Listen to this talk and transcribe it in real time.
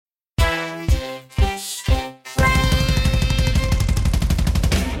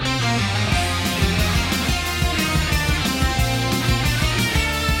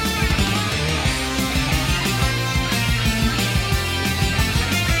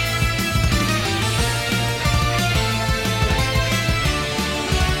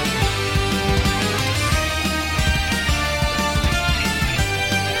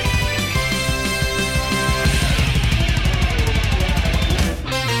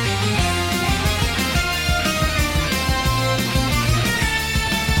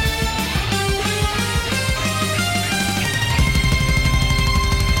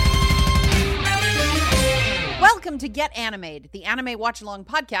Get Animated, the anime watch-along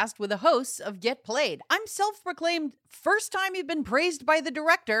podcast with the hosts of Get Played. I'm self-proclaimed first time you've been praised by the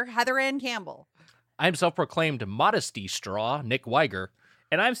director, Heather Ann Campbell. I'm self-proclaimed modesty straw, Nick Weiger.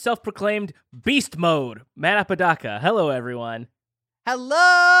 And I'm self-proclaimed beast mode, Matt Apodaca. Hello, everyone.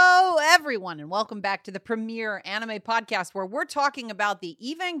 Hello, everyone, and welcome back to the premier anime podcast where we're talking about the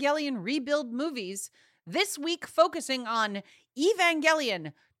Evangelion rebuild movies, this week focusing on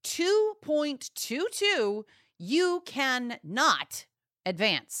Evangelion 2.22, You Can Not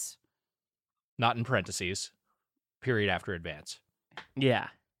Advance. Not in parentheses. Period after advance. Yeah.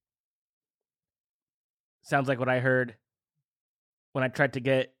 Sounds like what I heard when I tried to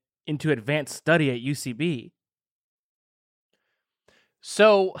get into advanced study at UCB.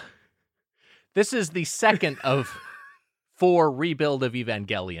 So, this is the second of 4 rebuild of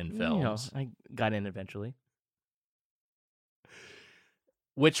Evangelion films. I got in eventually.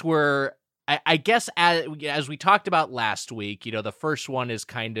 Which were, I guess, as we talked about last week, the first one is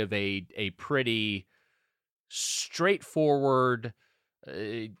kind of a pretty straightforward,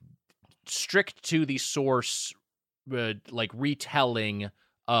 strict to the source, retelling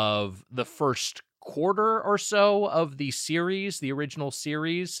of the first quarter or so of the series, the original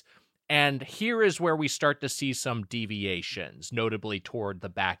series. And here is where we start to see some deviations, notably toward the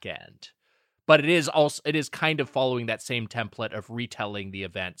back end. But it is kind of following that same template of retelling the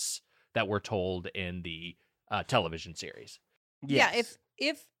events that were told in the television series. Yes.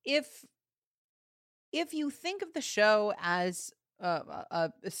 Yeah, if you think of the show as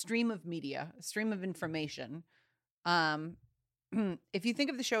a stream of media, a stream of information, if you think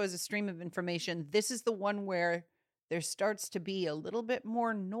of the show as a stream of information, this is the one where there starts to be a little bit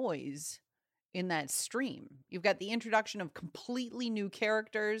more noise in that stream. You've got the introduction of completely new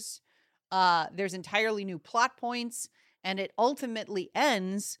characters. There's entirely new plot points, and it ultimately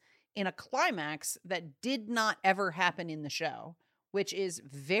ends in a climax that did not ever happen in the show, which is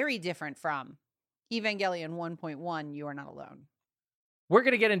very different from Evangelion 1.1, You Are Not Alone. We're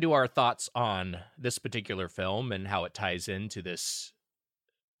going to get into our thoughts on this particular film and how it ties into this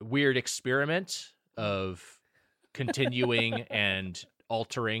weird experiment of continuing and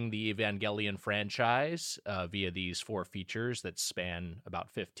altering the Evangelion franchise via these 4 features that span about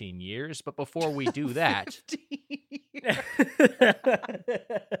 15 years. But before we do that...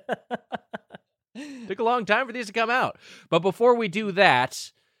 Took a long time for these to come out. But before we do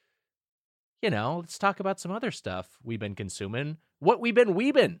that, let's talk about some other stuff we've been consuming. What we've been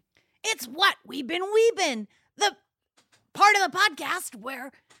weebin'. It's What We've Been Weebin', the part of the podcast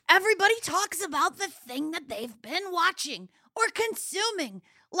where everybody talks about the thing that they've been watching or consuming,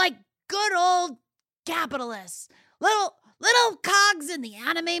 like good old capitalists, little cogs in the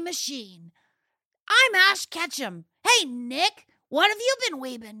anime machine. I'm Ash Ketchum. Hey, Nick, what have you been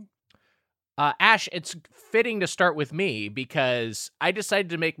weebin'? Ash, it's fitting to start with me because I decided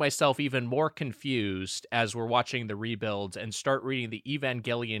to make myself even more confused as we're watching the rebuilds and start reading the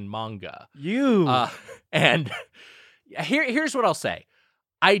Evangelion manga. And here's what I'll say.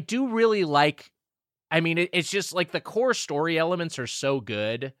 I do really like, it's just like the core story elements are so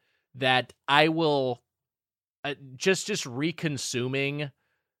good that I will just reconsuming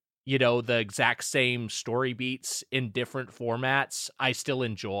the exact same story beats in different formats, I still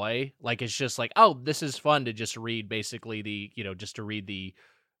enjoy. Like, it's just like, oh, this is fun to just read basically just to read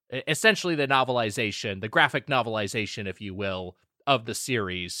essentially the novelization, the graphic novelization, if you will, of the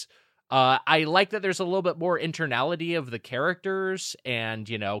series. I like that there's a little bit more internality of the characters and,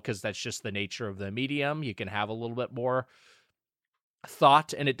 because that's just the nature of the medium. You can have a little bit more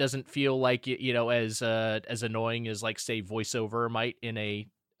thought and it doesn't feel like, as annoying as like, say, voiceover might in a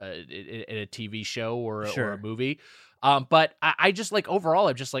TV show or a movie. But I just like overall,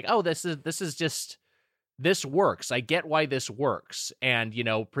 I'm just like, oh, this works. I get why this works. And,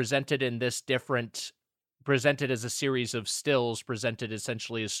 presented as a series of stills, presented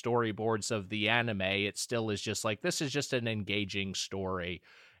essentially as storyboards of the anime, it still is just like, this is just an engaging story.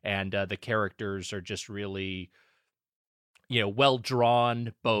 And the characters are just really, well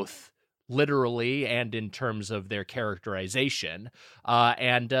drawn, both literally and in terms of their characterization.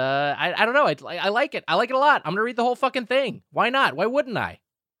 I don't know. I like it. I like it a lot. I'm going to read the whole fucking thing. Why not? Why wouldn't I?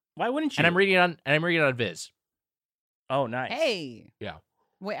 Why wouldn't you? And I'm reading it on Viz. Oh, nice. Hey. Yeah.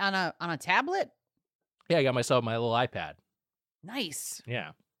 Wait, on a tablet? Yeah, I got myself my little iPad. Nice.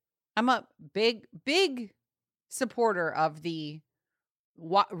 Yeah. I'm a big supporter of the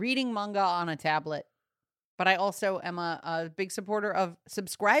reading manga on a tablet. But I also am a big supporter of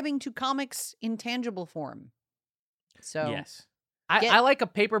subscribing to comics in tangible form. So yes, I like a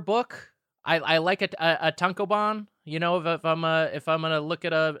paper book. I like a tankobon. If I'm gonna look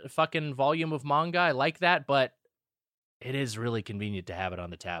at a fucking volume of manga, I like that. But It is really convenient to have it on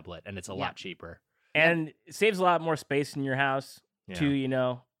the tablet, and it's a lot cheaper. And it saves a lot more space in your house, too, you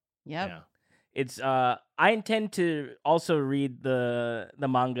know. Yep. Yeah. It's I intend to also read the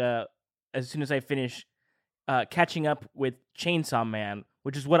manga as soon as I finish catching up with Chainsaw Man,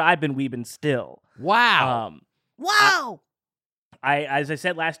 which is what I've been weebing still. Wow. Wow. I as I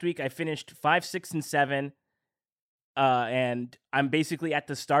said last week, I finished 5, 6, and 7. And I'm basically at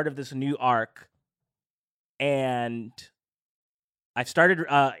the start of this new arc. And I've started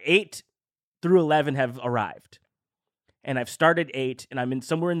 8 through 11 have arrived. And I've started 8, and I'm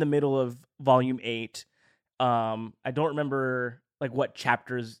somewhere in the middle of volume 8. I don't remember like what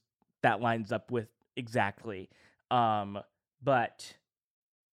chapters that lines up with exactly. But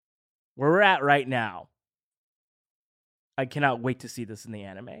where we're at right now, I cannot wait to see this in the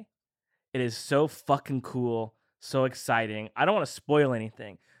anime. It is so fucking cool, so exciting. I don't want to spoil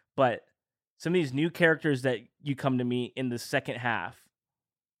anything, but some of these new characters that you come to meet in the second half,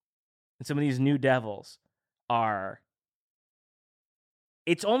 and some of these new devils are...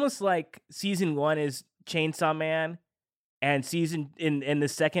 It's almost like season 1 is Chainsaw Man, and in the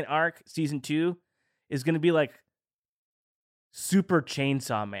second arc, season 2, is going to be like Super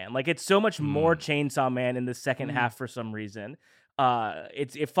Chainsaw Man. Like, it's so much more Chainsaw Man in the second half for some reason.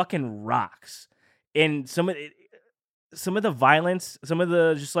 It fucking rocks. And some of the violence, some of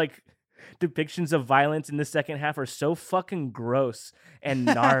the just like depictions of violence in the second half are so fucking gross and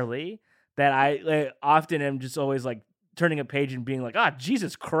gnarly that I often am just always like turning a page and being like,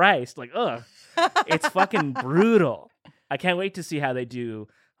 Jesus Christ, like, ugh, it's fucking brutal. I can't wait to see how they do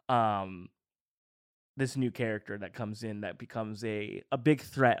this new character that comes in that becomes a big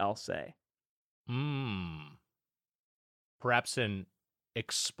threat, I'll say. Perhaps an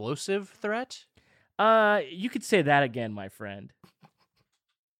explosive threat? You could say that again, my friend.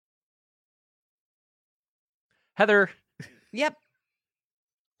 Heather. Yep.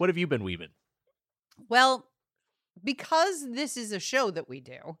 What have you been weaving? Well, because this is a show that we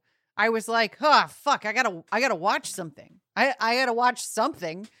do, I was like, oh, fuck, I gotta watch something. I gotta watch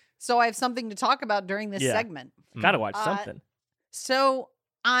something so I have something to talk about during this segment. Gotta watch something. So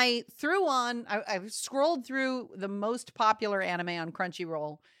I scrolled through the most popular anime on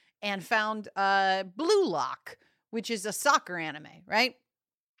Crunchyroll and found Blue Lock, which is a soccer anime, right?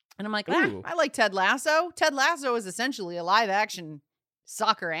 And I'm like, I like Ted Lasso. Ted Lasso is essentially a live action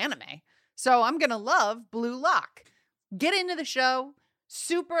soccer anime. So I'm going to love Blue Lock. Get into the show.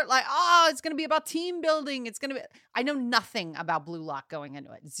 Super like, it's going to be about team building. It's going to be, I know nothing about Blue Lock going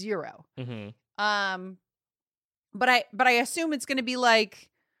into it. Zero. Mm-hmm. But I assume it's going to be like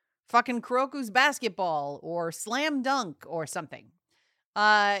fucking Kuroko's Basketball or Slam Dunk or something.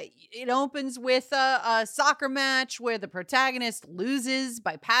 It opens with a soccer match where the protagonist loses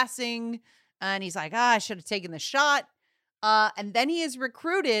by passing, and he's like, I should have taken the shot. And then he is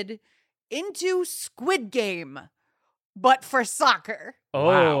recruited into Squid Game, but for soccer. Oh,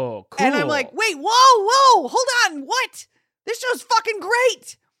 wow. Cool. And I'm like, wait, whoa, hold on, what? This show's fucking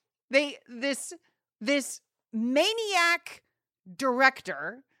great. This maniac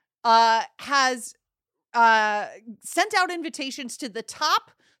director has sent out invitations to the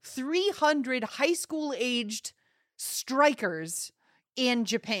top 300 high school aged strikers in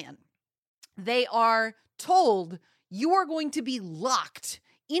Japan. They are told you are going to be locked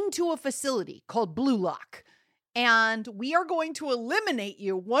into a facility called Blue Lock, and we are going to eliminate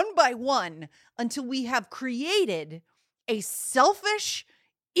you one by one until we have created a selfish,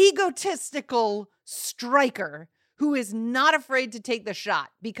 egotistical striker who is not afraid to take the shot.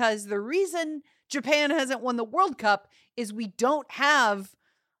 Because the reason Japan hasn't won the World Cup is we don't have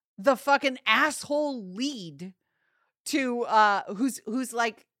the fucking asshole lead to who's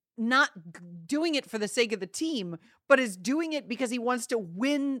like not doing it for the sake of the team, but is doing it because he wants to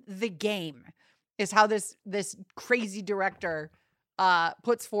win the game. Is how this crazy director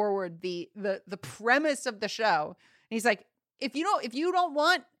puts forward the premise of the show. And he's like, if you don't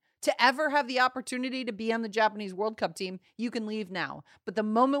want to ever have the opportunity to be on the Japanese World Cup team, you can leave now. But the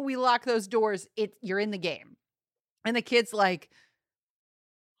moment we lock those doors, you're in the game. And the kid's like,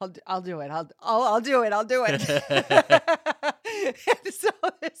 I'll do it. I'll do it. And so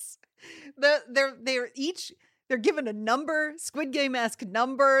they're given a number, Squid Game-esque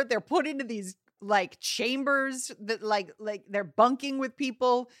number. They're put into these like chambers that like they're bunking with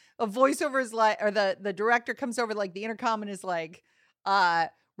people. A voiceover is like, or the director comes over like the intercom and is like,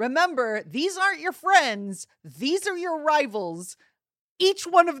 remember, these aren't your friends. These are your rivals. Each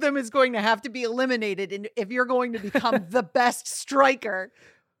one of them is going to have to be eliminated if you're going to become the best striker.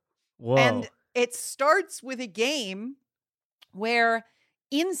 Whoa. And it starts with a game where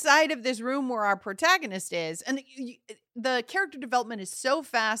inside of this room where our protagonist is, and the character development is so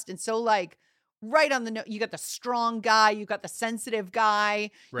fast and so like right on the note. You got the strong guy, you got the sensitive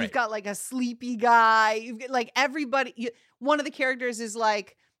guy, Right. you've got like a sleepy guy, you've got like everybody. One of the characters is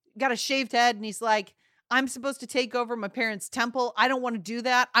like got a shaved head and he's like, I'm supposed to take over my parents' temple. I don't want to do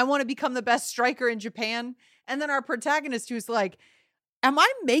that. I want to become the best striker in Japan. And then our protagonist who's like, am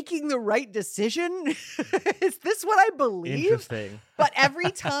I making the right decision? Is this what I believe? Interesting. But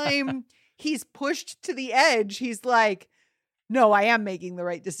every time he's pushed to the edge, he's like, no, I am making the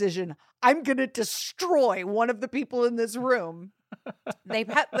right decision. I'm going to destroy one of the people in this room. They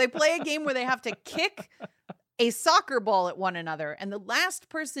play a game where they have to kick a soccer ball at one another. And the last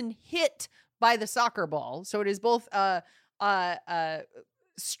person hit by the soccer ball, so it is both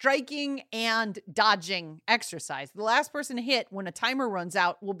striking and dodging exercise. The last person hit when a timer runs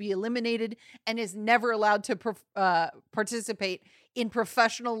out will be eliminated and is never allowed to participate in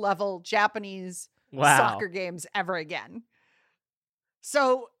professional level Japanese soccer games ever again.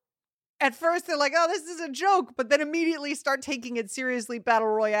 So at first they're like, oh, this is a joke, but then immediately start taking it seriously Battle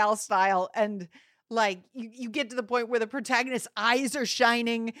Royale style. And like you get to the point where the protagonist's eyes are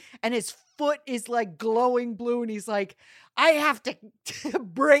shining and his foot is like glowing blue. And he's like, I have to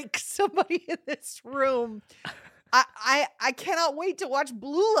break somebody in this room. I cannot wait to watch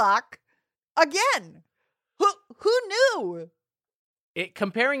Blue Lock again. Who knew?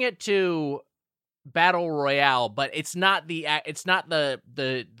 Comparing it to Battle Royale, but it's not the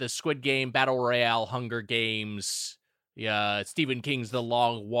Squid Game Battle Royale, Hunger Games, Stephen King's The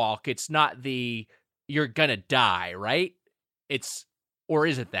Long Walk. It's not the you're gonna die, right? Or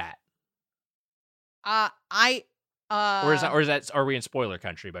is it that? Are we in spoiler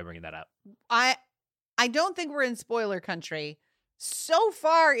country by bringing that up? I don't think we're in spoiler country. So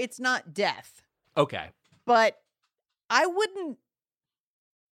far, it's not death. Okay, but I wouldn't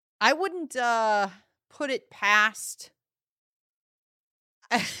put it past.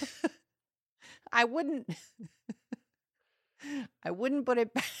 I wouldn't put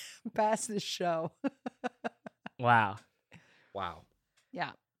it past this show. Wow.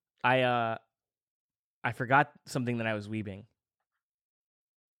 Yeah. I forgot something that I was weebing.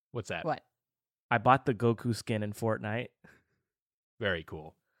 What's that? What? I bought the Goku skin in Fortnite. Very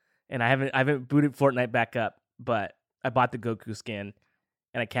cool. And I haven't booted Fortnite back up, but I bought the Goku skin,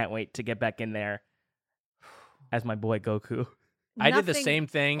 and I can't wait to get back in there as my boy Goku. I did the same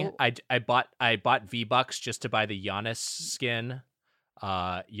thing. I bought V-Bucks just to buy the Giannis skin.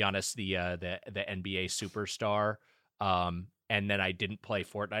 Giannis, the NBA superstar. And then I didn't play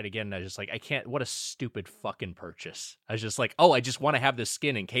Fortnite again. And I was just like, I can't. What a stupid fucking purchase. I was just like, oh, I just want to have this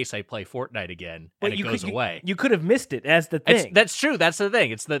skin in case I play Fortnite again, and it goes away. You could have missed it. As the thing. That's true. That's the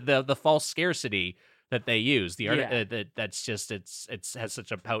thing. It's the false scarcity that they use. That's just it has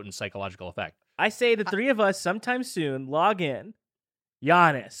such a potent psychological effect. I say the three of us sometime soon log in.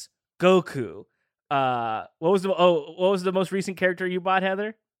 Giannis, Goku. What was the most recent character you bought,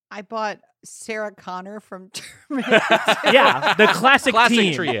 Heather? I bought Sarah Connor from Terminator. Yeah, the classic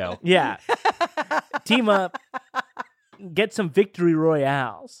team. Trio. Yeah. Team up. Get some victory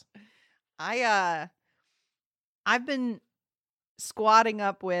royales. I've been squatting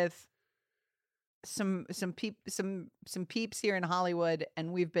up with some peeps here in Hollywood,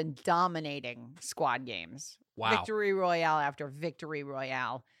 and we've been dominating squad games. Wow. Victory royale after victory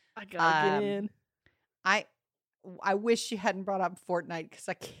royale. I gotta get in. I wish you hadn't brought up Fortnite because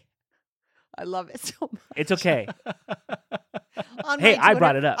I love it so much. It's okay. Hey, I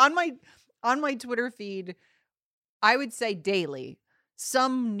brought it up. On my Twitter feed, I would say daily,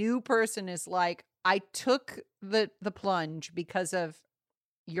 some new person is like, I took the plunge because of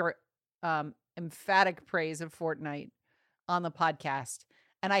your emphatic praise of Fortnite on the podcast,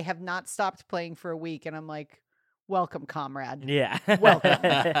 and I have not stopped playing for a week, and I'm like, welcome, comrade. Yeah. Welcome.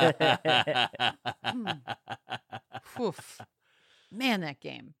 Oof. Man, that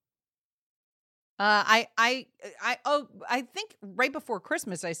game. I think right before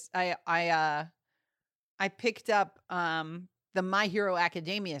Christmas I picked up the My Hero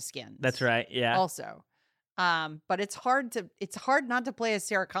Academia skins. That's right. Yeah. Also. But it's hard not to play as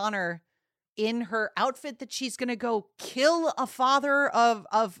Sarah Connor in her outfit that she's going to go kill a father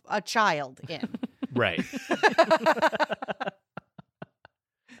of a child in. Right.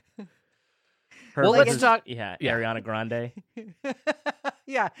 Well, let's talk. Yeah, Ariana Grande.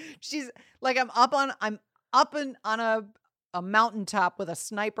 Yeah, she's like, I'm up on a mountaintop with a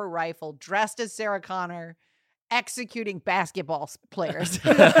sniper rifle, dressed as Sarah Connor, executing basketball players.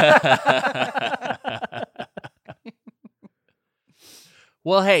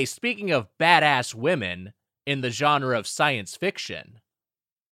 Well, hey, speaking of badass women in the genre of science fiction,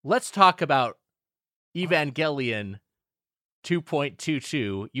 let's talk about Evangelion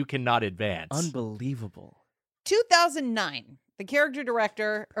 2.22, you cannot advance. Unbelievable. 2009, the character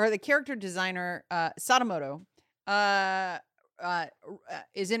director or the character designer Sadamoto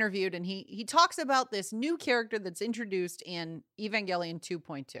is interviewed, and he talks about this new character that's introduced in Evangelion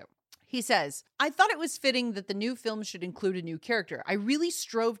 2.2. He says, I thought it was fitting that the new film should include a new character. I really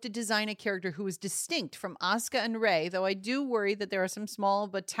strove to design a character who was distinct from Asuka and Rei, though I do worry that there are some small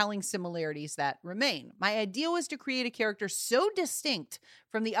but telling similarities that remain. My idea was to create a character so distinct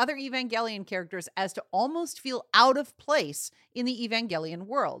from the other Evangelion characters as to almost feel out of place in the Evangelion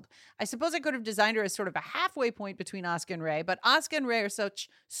world. I suppose I could have designed her as sort of a halfway point between Asuka and Rei, but Asuka and Rei are such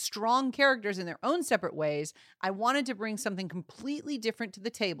strong characters in their own separate ways. I wanted to bring something completely different to the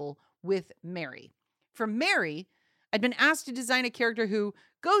table with Mary. For Mary, I'd been asked to design a character who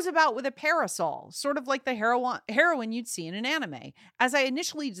goes about with a parasol, sort of like the heroine you'd see in an anime. As I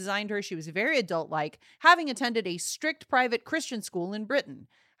initially designed her, she was very adult-like, having attended a strict private Christian school in Britain.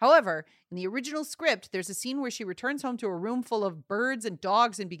 However, in the original script, there's a scene where she returns home to a room full of birds and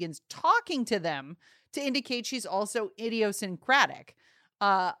dogs and begins talking to them to indicate she's also idiosyncratic.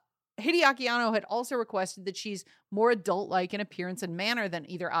 Hideaki Anno had also requested that she's more adult-like in appearance and manner than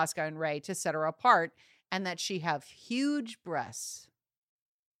either Asuka and Rei to set her apart, and that she have huge breasts.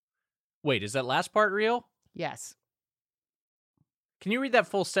 Wait, is that last part real? Yes. Can you read that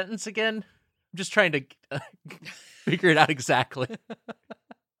full sentence again? I'm just trying to figure it out exactly.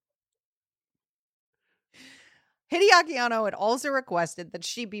 Hideaki Anno had also requested that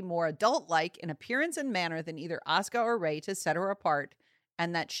she be more adult-like in appearance and manner than either Asuka or Rei to set her apart,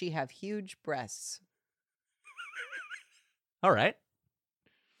 and that she have huge breasts. All right.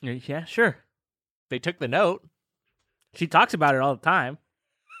 Yeah, sure. They took the note. She talks about it all the time.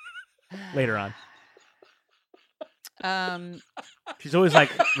 Later on. She's always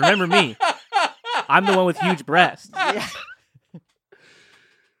like, remember me. I'm the one with huge breasts. Yeah.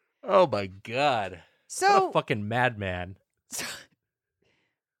 Oh my God. What a fucking madman.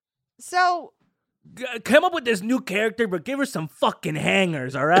 So come up with this new character, but give her some fucking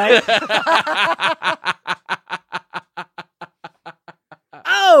hangers, all right?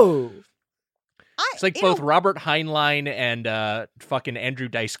 Oh! It's like both Robert Heinlein and fucking Andrew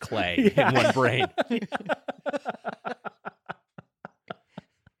Dice Clay in one brain.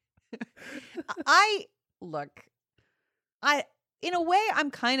 In a way,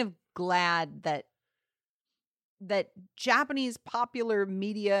 I'm kind of glad that Japanese popular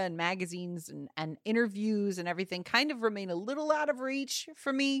media and magazines and interviews and everything kind of remain a little out of reach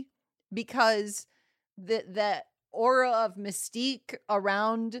for me, because the aura of mystique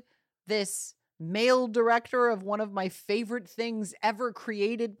around this male director of one of my favorite things ever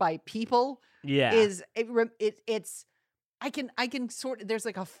created by people is it's I can sort of, there's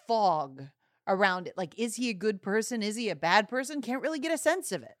like a fog around it. Like, is he a good person? Is he a bad person? Can't really get a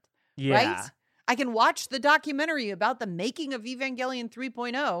sense of it. Yeah. Right? I can watch the documentary about the making of Evangelion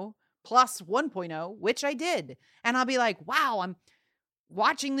 3.0 plus 1.0, which I did. And I'll be like, wow, I'm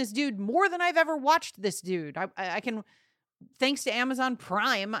watching this dude more than I've ever watched this dude. I can, thanks to Amazon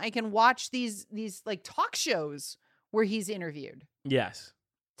Prime, I can watch these like talk shows where he's interviewed. Yes.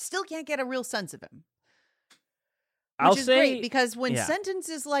 Still can't get a real sense of him. I'll Which is say, great, because when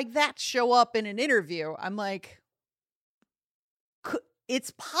sentences like that show up in an interview, I'm like,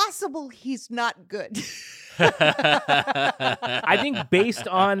 it's possible he's not good. I think based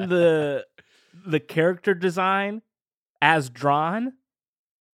on the character design as drawn,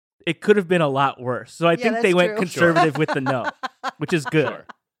 it could have been a lot worse. So I think they went conservative with the no, which is good. Sure.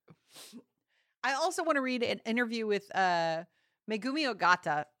 I also want to read an interview with Megumi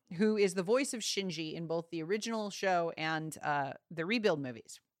Ogata, who is the voice of Shinji in both the original show and the Rebuild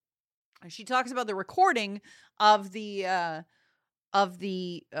movies. She talks about the recording of the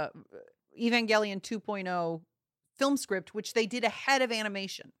Evangelion 2.0 film script, which they did ahead of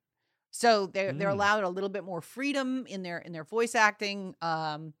animation. So they're allowed a little bit more freedom in their voice acting.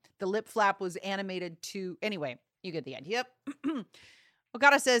 The lip flap was animated to, anyway, you get the idea.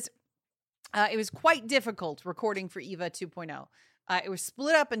 Okada says, it was quite difficult recording for EVA 2.0. It was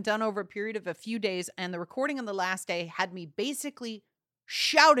split up and done over a period of a few days, and the recording on the last day had me basically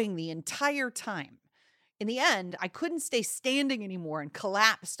shouting the entire time. In the end, I couldn't stay standing anymore and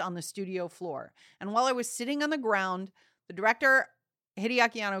collapsed on the studio floor. And while I was sitting on the ground, the director,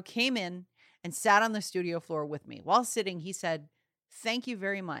 Hideaki Anno, came in and sat on the studio floor with me. While sitting, he said, "Thank you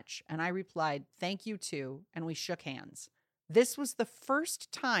very much." And I replied, "Thank you too." And we shook hands. This was the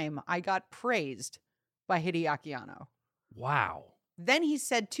first time I got praised by Hideaki Anno. Wow. Then he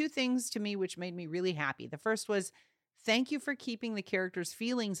said two things to me which made me really happy. The first was, "Thank you for keeping the character's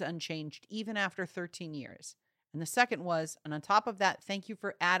feelings unchanged even after 13 years. And the second was, and on top of that, thank you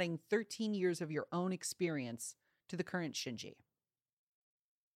for adding 13 years of your own experience to the current Shinji.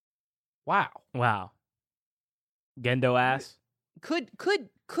 Wow. Gendo ass. Could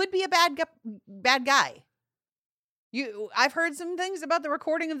be a bad guy. I've heard some things about the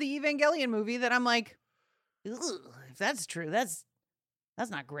recording of the Evangelion movie that I'm like, if that's true, that's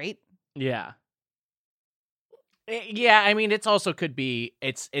not great. Yeah. Yeah, I mean, it's also could be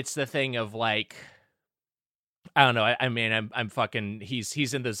it's the thing of like, I don't know. I mean, I'm fucking.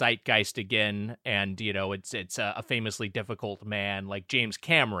 He's in the zeitgeist again, and you know, it's a famously difficult man like James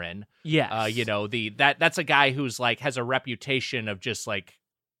Cameron. Yes. You know, that's a guy who's like has a reputation of just like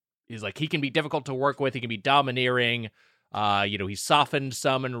he can be difficult to work with. He can be domineering. You know, he's softened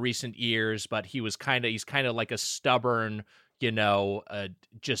some in recent years, but he's kind of like a stubborn, you know,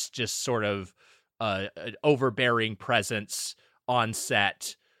 just sort of an overbearing presence on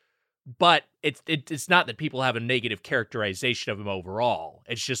set. But it's not that people have a negative characterization of him overall.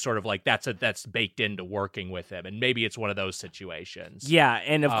 It's just sort of like that's baked into working with him, and maybe it's one of those situations. Yeah,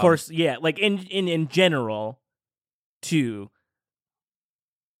 and of course, yeah, like in general, too.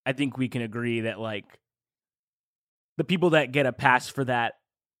 I think we can agree that like the people that get a pass for that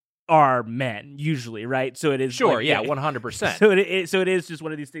are men usually, right? So it is sure, like, yeah, 100%. So it is just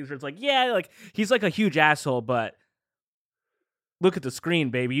one of these things where it's like, yeah, like he's like a huge asshole, but look at the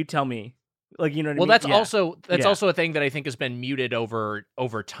screen, baby. You tell me, like, you know what I mean? That's also a thing that I think has been muted over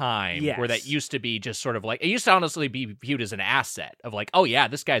time. Yes. Where that used to be just sort of like it used to honestly be viewed as an asset of like, oh yeah,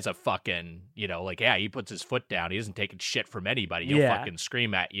 this guy's a fucking, you know, like yeah, he puts his foot down, he isn't taking shit from anybody, he'll fucking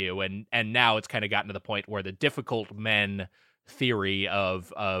scream at you, and now it's kind of gotten to the point where the difficult men theory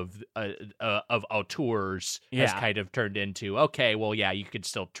of auteurs has kind of turned into okay, well yeah, you could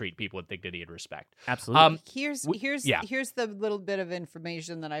still treat people with dignity and respect. Absolutely. Here's the little bit of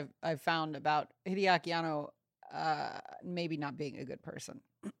information that I've found about Hideaki Anno maybe not being a good person.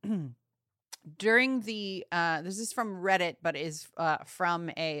 During the this is from Reddit, but is from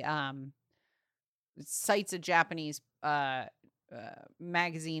a cites a Japanese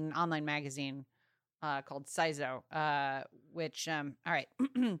magazine, online magazine called Saizo, which, all right.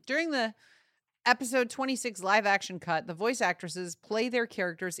 During the episode 26 live action cut, the voice actresses play their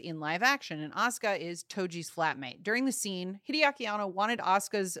characters in live action, and Asuka is Toji's flatmate. During the scene, Hideaki Anno wanted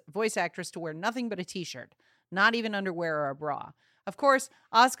Asuka's voice actress to wear nothing but a t-shirt, not even underwear or a bra. Of course,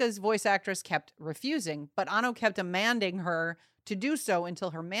 Asuka's voice actress kept refusing, but Anno kept demanding her to do so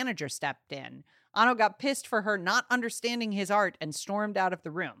until her manager stepped in. Anno got pissed for her not understanding his art and stormed out of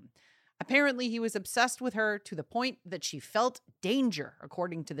the room. Apparently, he was obsessed with her to the point that she felt danger,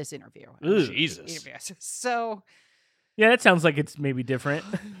 according to this interview. Ooh, Jesus. So, yeah, that sounds like it's maybe different.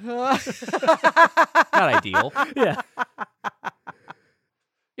 Not ideal. Yeah.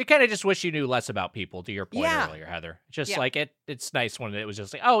 You kind of just wish you knew less about people, to your point earlier, Heather. Just like it's nice when it was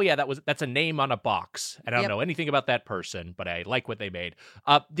just like, oh yeah, that's a name on a box, and I don't know anything about that person, but I like what they made.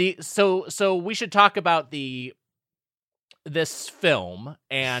 So we should talk about this film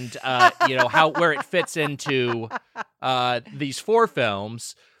and you know where it fits into these four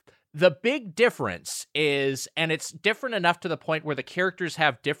films. The big difference is, and it's different enough to the point where the characters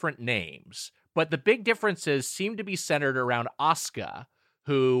have different names, but the big differences seem to be centered around Asuka,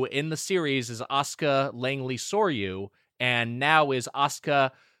 who in the series is Asuka Langley Soryu, and now is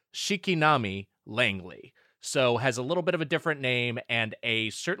Asuka Shikinami Langley. So has a little bit of a different name and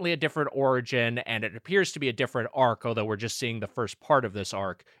certainly a different origin, and it appears to be a different arc, although we're just seeing the first part of this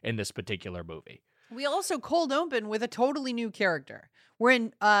arc in this particular movie. We also cold open with a totally new character. We're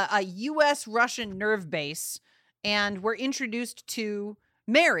in a U.S.-Russian nerve base, and we're introduced to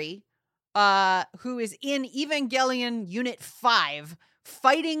Mary, who is in Evangelion Unit 5,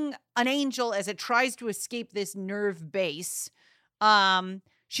 fighting an angel as it tries to escape this nerve base.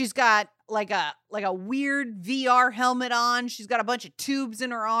 She's got like a weird VR helmet on. She's got a bunch of tubes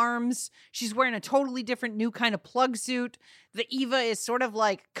in her arms. She's wearing a totally different new kind of plug suit. The Eva is sort of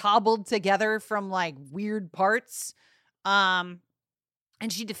like cobbled together from like weird parts. And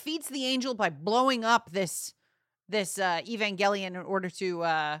she defeats the angel by blowing up this Evangelion in order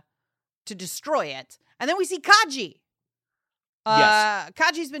to destroy it. And then we see Kaji. Yes.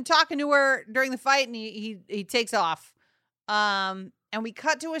 Kaji's been talking to her during the fight, and he takes off. And we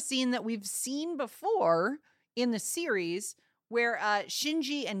cut to a scene that we've seen before in the series where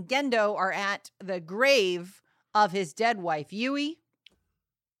Shinji and Gendo are at the grave of his dead wife, Yui.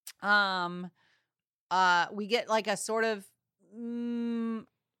 We get like a sort of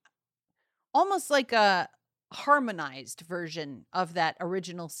almost like a harmonized version of that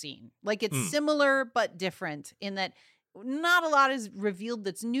original scene. Like it's similar but different in that not a lot is revealed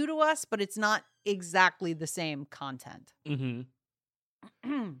that's new to us, but it's not exactly the same content. Mm-hmm.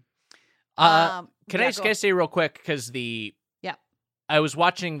 Can I go on. say real quick, because Yeah. I was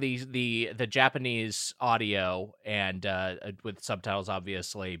watching the Japanese audio and with subtitles,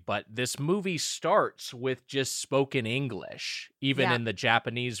 obviously, but this movie starts with just spoken English, even Yeah. in the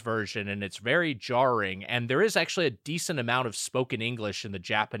Japanese version, and it's very jarring. And there is actually a decent amount of spoken English in the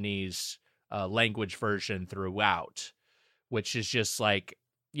Japanese language version throughout, which is just like,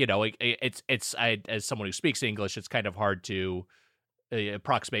 you know, it's as someone who speaks English, it's kind of hard to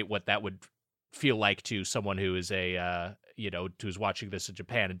approximate what that would feel like to someone who is who's watching this in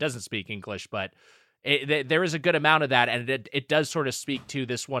Japan and doesn't speak English, but there is a good amount of that, and it does sort of speak to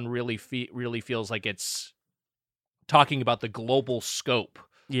this one. Really feels like it's talking about the global scope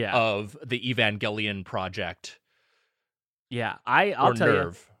of the Evangelion project. Yeah, I'll tell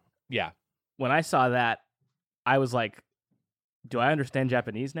you. Yeah, when I saw that, I was like, "Do I understand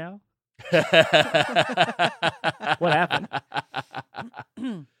Japanese now?" What happened?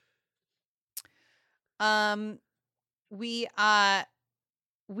 We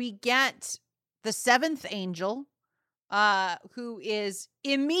get the seventh angel, who is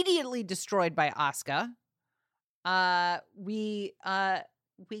immediately destroyed by Asuka. We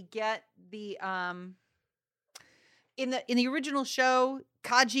get the in the original show,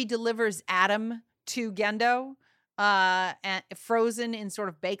 Kaji delivers Adam to Gendo, and frozen in sort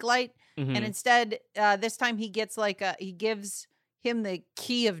of bakelite. Mm-hmm. And instead, this time he gets he gives him the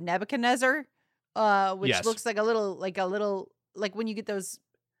key of Nebuchadnezzar, which looks like a little like when you get those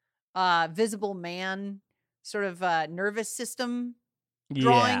Visible Man sort of nervous system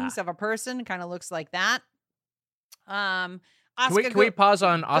drawings of a person, kind of looks like that. Can we pause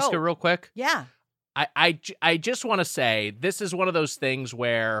on Asuka real quick? Yeah. I just want to say, this is one of those things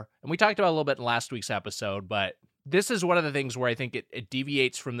where, and we talked about it a little bit in last week's episode, but this is one of the things where I think it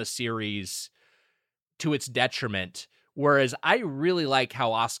deviates from the series to its detriment. Whereas I really like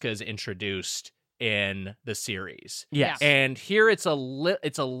how Asuka is introduced in the series. Yes. And here it's a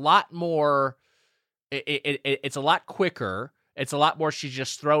lot more, it's a lot quicker. It's a lot more she's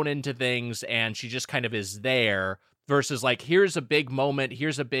just thrown into things and she just kind of is there. Versus like, here's a big moment,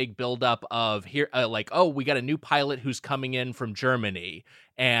 here's a big buildup of we got a new pilot who's coming in from Germany,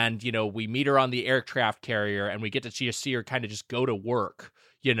 and we meet her on the aircraft carrier, and we get to see her kind of just go to work,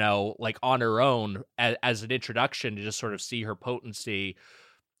 like on her own as an introduction to just sort of see her potency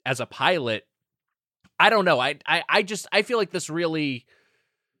as a pilot. I don't know. I feel like this really.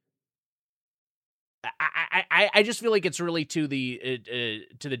 I just feel like it's really to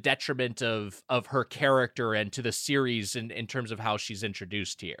the detriment of her character and to the series in terms of how she's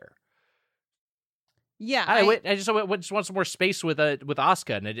introduced here. Yeah, I just want some more space with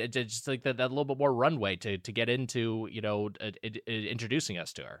Asuka, and it just like that little bit more runway to get into introducing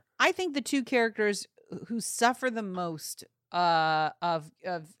us to her. I think the two characters who suffer the most of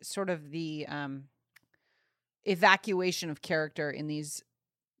sort of the evacuation of character in these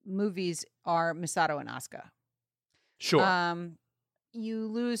movies are Misato and Asuka. Sure. You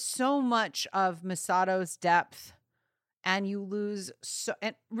lose so much of Misato's depth, and you lose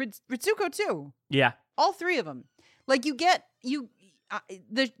and Ritsuko too. Yeah. All three of them. Like the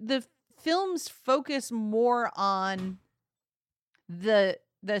films focus more on the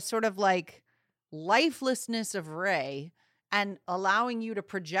sort of like lifelessness of Rei and allowing you to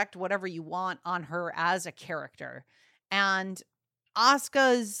project whatever you want on her as a character. And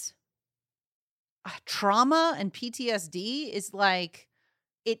Asuka's trauma and PTSD is like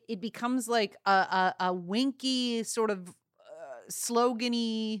it becomes like a winky sort of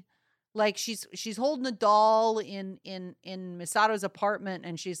slogany, like she's holding a doll in Misato's apartment,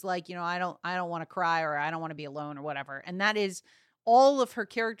 and she's like, I don't want to cry, or I don't want to be alone, or whatever. And that is all of her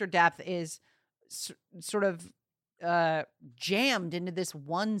character depth is sort of jammed into this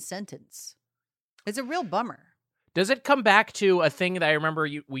one sentence. It's a real bummer. Does it come back to a thing that I remember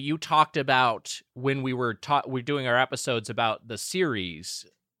you talked about when we were doing our episodes about the series,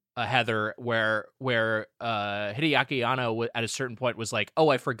 Heather, where Hideaki Anno at a certain point was like, "Oh,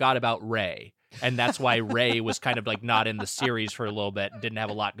 I forgot about Rei," and that's why Rei was kind of like not in the series for a little bit and didn't have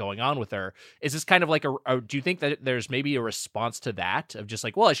a lot going on with her. Is this kind of like do you think that there's maybe a response to that of just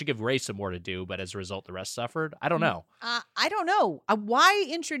like, well, I should give Rei some more to do, but as a result, the rest suffered? I don't know. I don't know. Why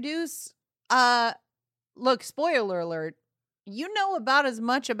introduce? Look, spoiler alert, you know about as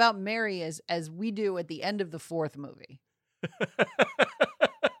much about Mary as we do at the end of the fourth movie.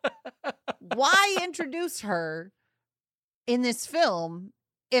 Why introduce her in this film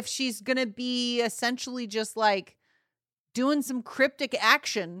if she's going to be essentially just like doing some cryptic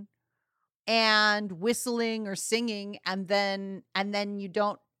action and whistling or singing, and then you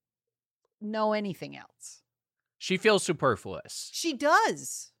don't know anything else. She feels superfluous. She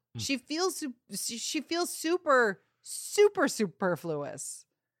does. She feels super superfluous.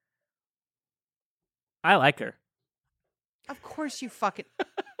 I like her. Of course you fucking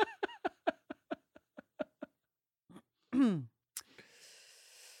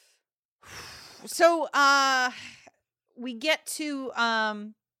So we get to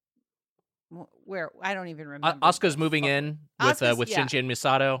where I don't even remember. Asuka's moving in with Shinji and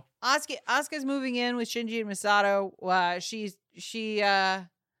Misato. Asuka's moving in with Shinji and Misato.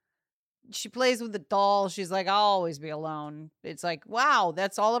 She plays with the doll. She's like, I'll always be alone. It's like, wow,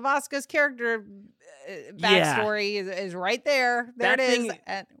 that's all of Asuka's character backstory is right there. There that it is. Thing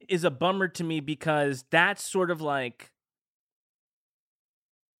is a bummer to me because that's sort of like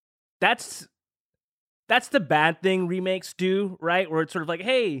that's the bad thing remakes do, right? Where it's sort of like,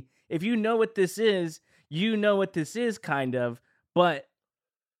 hey, if you know what this is, you know what this is, kind of. But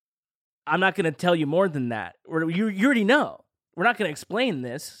I'm not going to tell you more than that. You already know. We're not going to explain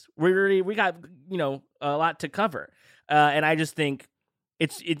this. We got a lot to cover, and I just think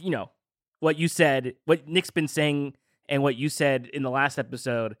it's what you said, what Nick's been saying, and what you said in the last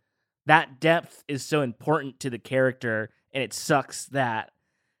episode. That depth is so important to the character, and it sucks that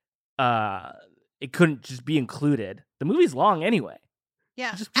it couldn't just be included. The movie's long anyway.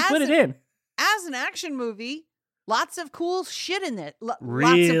 Yeah, just put it in. As an action movie, lots of cool shit in it.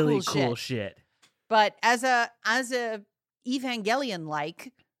 Really lots of cool shit. But as a Evangelion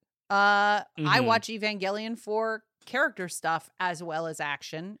I watch Evangelion for character stuff as well as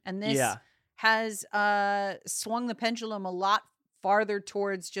action, and this has swung the pendulum a lot farther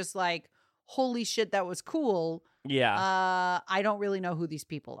towards just like, holy shit, that was cool. I don't really know who these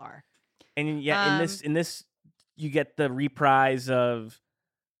people are. And in this you get the reprise of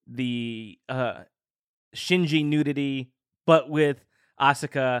the Shinji nudity, but with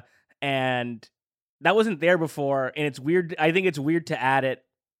Asuka, and that wasn't there before, and it's weird. I think it's weird to add it,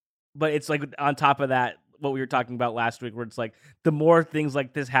 but it's like on top of that, what we were talking about last week, where it's like the more things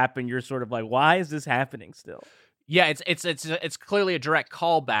like this happen, you're sort of like, why is this happening still? Yeah, it's clearly a direct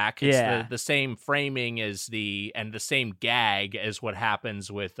callback. It's the same framing as the same gag as what happens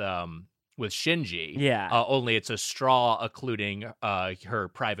with Shinji. Yeah. Only it's a straw occluding her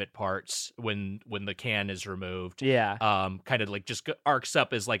private parts when the can is removed. Yeah. Kind of like just arcs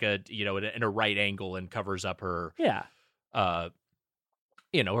up as like in a right angle and covers up her. Yeah. Her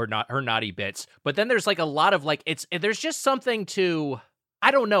naughty bits. But then there's like a lot of like there's just something to,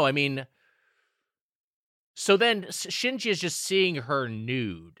 I don't know. I mean, so then Shinji is just seeing her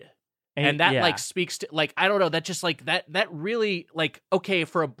nude. And that like speaks to like, I don't know, that just like that really like, okay,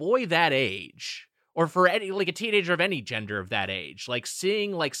 for a boy that age, or for any like a teenager of any gender of that age, like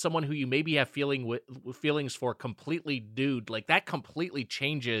seeing like someone who you maybe have feelings for completely nude, like that completely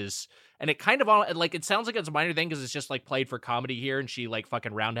changes. And it kind of like, it sounds like it's a minor thing because it's just like played for comedy here, and she like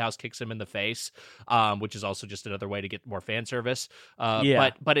fucking roundhouse kicks him in the face, which is also just another way to get more fan service.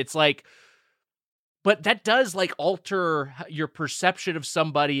 But it's like, but that does like alter your perception of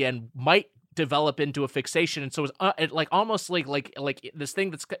somebody and might develop into a fixation. And so it's like almost like this thing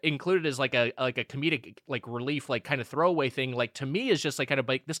that's included as like a comedic like relief, like kind of throwaway thing, like to me is just like kind of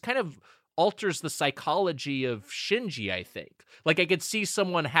like this kind of alters the psychology of Shinji. I think like I could see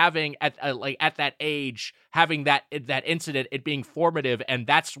someone having at that age having that incident, it being formative, and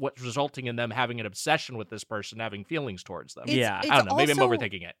that's what's resulting in them having an obsession with this person, having feelings towards them. It's I don't know. Maybe I'm also,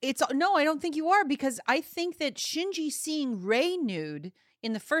 overthinking it. No, I don't think you are, because I think that Shinji seeing Rei nude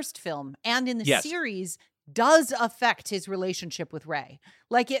in the first film and in the series does affect his relationship with Rei.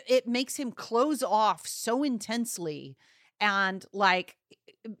 Like it makes him close off so intensely, and like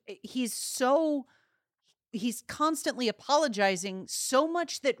he's constantly apologizing so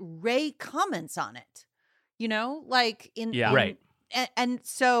much that Rei comments on it. Like right. And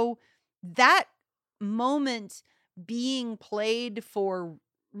so that moment being played for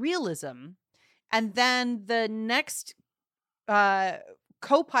realism, and then the next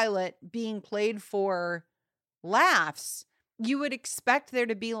co-pilot being played for laughs, you would expect there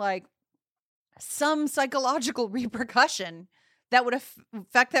to be like some psychological repercussion that would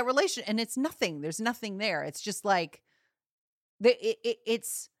affect that relation, and it's nothing. There's nothing there. It's just like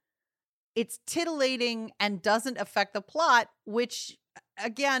it's titillating and doesn't affect the plot, which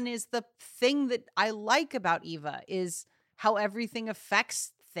again is the thing that I like about Eva, is how everything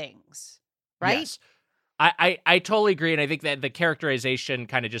affects things, right? Yes. I totally agree, and I think that the characterization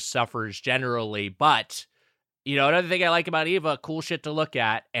kind of just suffers generally, but You know, another thing I like about Eva, cool shit to look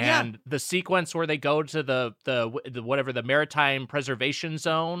at, and the sequence where they go to the whatever the maritime preservation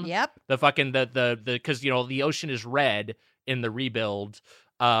zone. Yep. The fucking the because you know the ocean is red in the rebuild,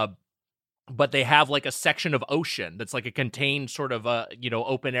 but they have like a section of ocean that's like a contained sort of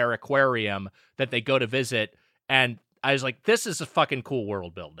open air aquarium that they go to visit, and I was like, this is a fucking cool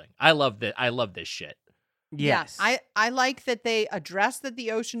world building. I love that. I love this shit. Yes. Yeah, I like that they address that the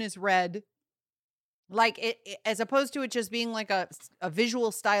ocean is red. Like it as opposed to it just being like a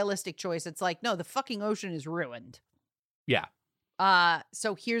visual stylistic choice. It's like, no, the fucking ocean is ruined. Yeah.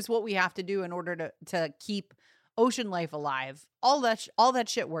 So here's what we have to do in order to keep ocean life alive. All that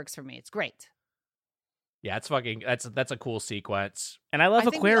shit works for me. It's great. Yeah, it's fucking that's a cool sequence. And I love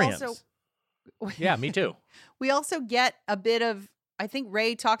aquariums. Yeah, me too. We also get a bit of, I think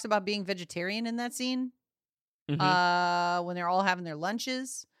Ray talks about being vegetarian in that scene. Mm-hmm. When they're all having their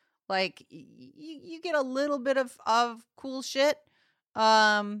lunches. Like you get a little bit of cool shit.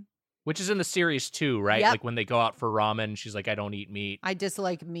 Which is in the series too, right? Yep. Like when they go out for ramen, she's like, I don't eat meat. I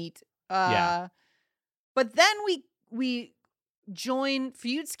dislike meat. Yeah. But then we join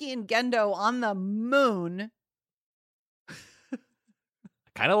Fuyutsuki and Gendo on the moon.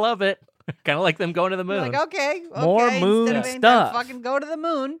 Kind of love it. Kind of like them going to the moon. Like, okay. More moon instead of anything, stuff. Fucking go to the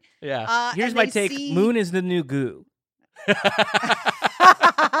moon. Yeah. Here's my take. Moon is the new goo.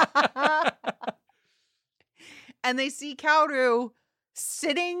 And they see Kaoru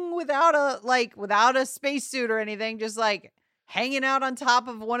sitting without a spacesuit or anything, just like hanging out on top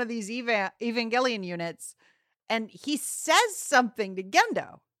of one of these Evangelion units, and he says something to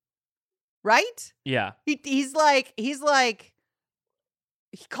Gendo, right? Yeah. He's like he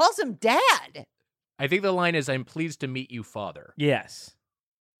calls him dad. I think the line is, I'm pleased to meet you, father. Yes.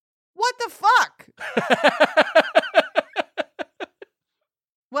 What the fuck?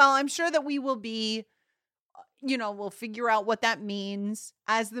 Well, I'm sure that we will be, we'll figure out what that means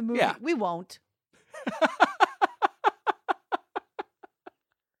as the movie. Yeah. We won't.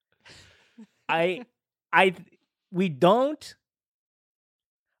 We don't.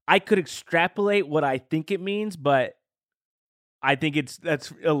 I could extrapolate what I think it means, but I think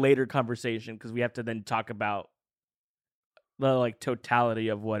that's a later conversation because we have to then talk about the like totality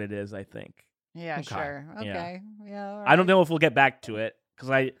of what it is, I think. Yeah, Okay. Sure. Okay. Yeah. All I don't right. know if we'll get back to it because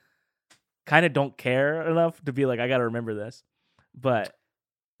I kind of don't care enough to be like, I got to remember this, but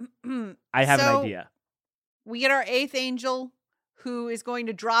I have an idea. We get our 8th angel who is going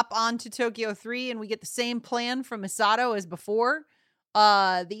to drop onto Tokyo 3, and we get the same plan from Misato as before.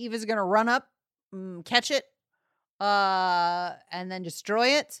 The Eva's going to run up, catch it, and then destroy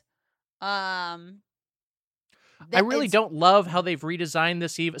it. I really don't love how they've redesigned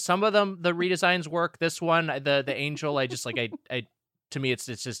this Eva. Some of them, the redesigns work. This one, the angel, I just like, I to me, it's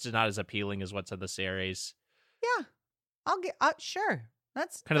just not as appealing as what's in the series. Yeah, I'll get sure.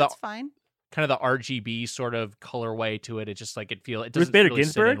 That's fine. Kind of the RGB sort of colorway to it. It just like it doesn't Ruth Bader really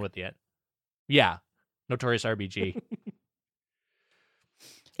Ginsburg? sit in with it. Yeah, Notorious RBG.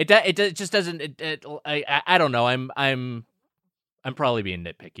 It just doesn't. I don't know. I'm probably being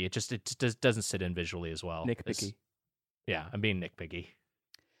nitpicky. It just doesn't sit in visually as well. Nitpicky. Yeah, I'm being nitpicky.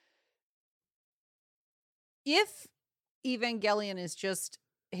 If Evangelion is just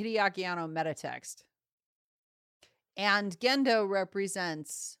Hideaki Anno metatext, and Gendo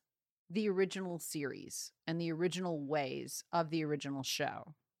represents the original series and the original ways of the original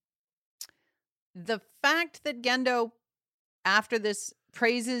show, the fact that Gendo, after this,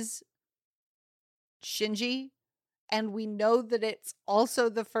 praises Shinji, and we know that it's also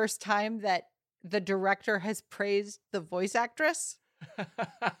the first time that the director has praised the voice actress,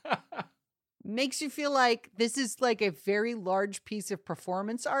 makes you feel like this is like a very large piece of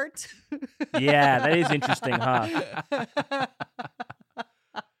performance art. Yeah, that is interesting,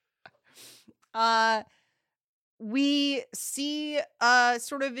 huh? We see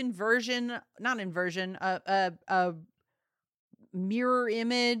sort of a mirror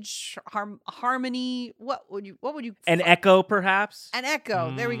image, harmony. What would you An echo, perhaps? An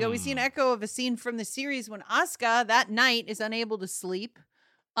echo. There we go. We see an echo of a scene from the series when Asuka that night is unable to sleep.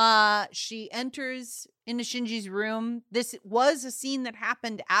 She enters into Shinji's room. This was a scene that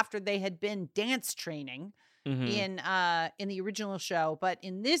happened after they had been dance training in the original show, but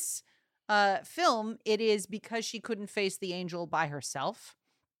in this film, it is because she couldn't face the angel by herself.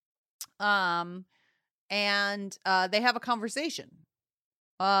 And they have a conversation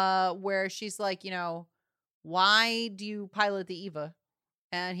where she's like, why do you pilot the Eva?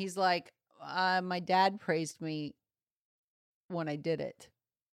 And he's like, my dad praised me when I did it.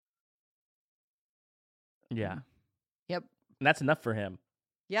 Yeah. Yep. And that's enough for him.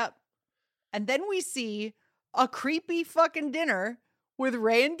 Yep. And then we see a creepy fucking dinner with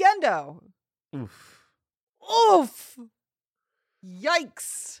Rey and Gendo. Oof. Oof.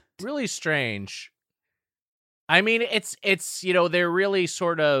 Yikes. Really strange. I mean, it's they're really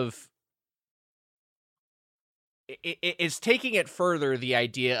sort of it's taking it further, the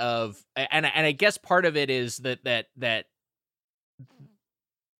idea of, and I guess part of it is that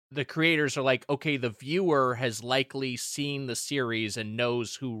the creators are like, okay, the viewer has likely seen the series and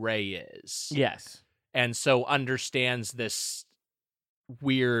knows who Rey is. Yes. And so understands this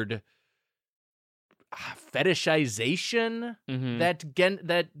weird fetishization that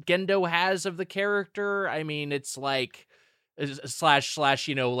Gendo has of the character. I mean, it's like slash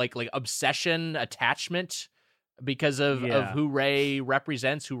like obsession, attachment, because of who Rey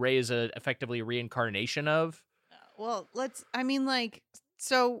represents, who Rey is effectively a reincarnation of. Well,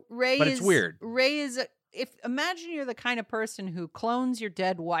 so Rey but is... it's weird. Rey is... imagine you're the kind of person who clones your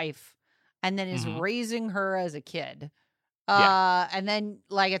dead wife and then is raising her as a kid. And then,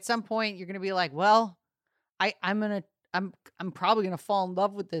 like, at some point you're going to be like, well, I'm probably going to fall in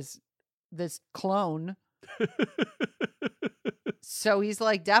love with this clone. So he's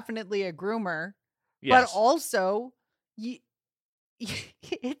like definitely a groomer. Yes. But also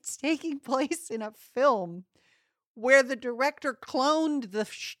it's taking place in a film where the director cloned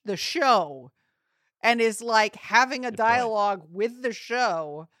the show and is like having a dialogue with the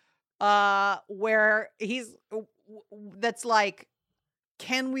show where that's like,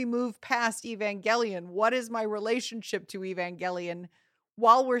 can we move past Evangelion? What is my relationship to Evangelion?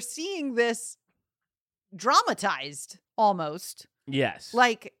 While we're seeing this dramatized almost. Yes.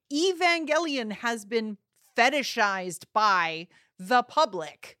 Like, Evangelion has been fetishized by the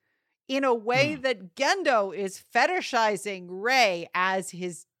public in a way that Gendo is fetishizing Rey as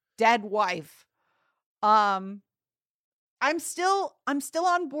his dead wife. I'm still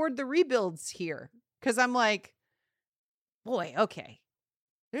on board the rebuilds here, because I'm like, boy, okay.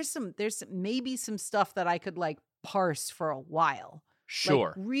 There's maybe some stuff that I could like parse for a while. Sure.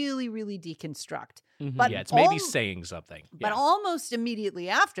 Like, really, really deconstruct. But it's maybe saying something. But almost immediately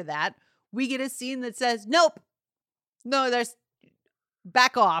after that, we get a scene that says, nope. No,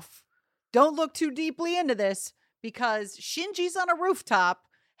 back off. Don't look too deeply into this, because Shinji's on a rooftop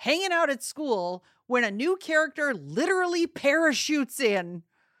hanging out at school when a new character literally parachutes in.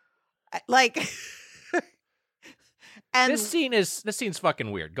 Like, and this scene's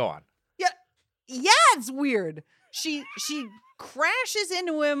fucking weird. Go on. Yeah, it's weird. She crashes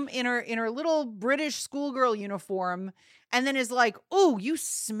into him in her little British schoolgirl uniform, and then is like, "Oh, you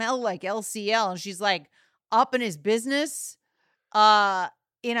smell like LCL," and she's like up in his business,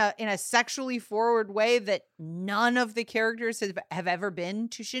 in a sexually forward way that none of the characters have ever been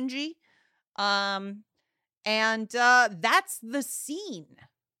to Shinji, and that's the scene.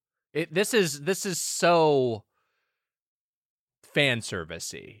 This is so fan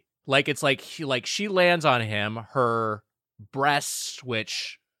servicey. Like, it's like she lands on him, her breasts,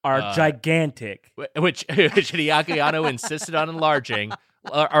 which are gigantic, which Hideaki Anno insisted on enlarging,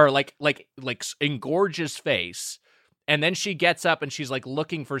 are like engorge face. And then she gets up and she's like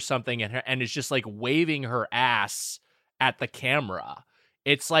looking for something and is just like waving her ass at the camera.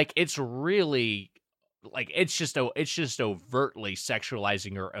 It's like, it's really like, it's just overtly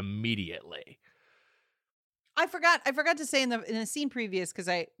sexualizing her immediately. I forgot to say in the scene previous, because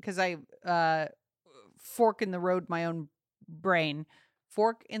I fork in the road my own brain.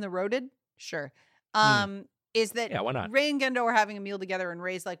 Fork in the roaded? Sure. Is that why not? Rey and Gendo are having a meal together, and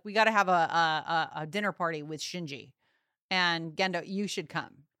Rey's like, we got to have a dinner party with Shinji, and Gendo, you should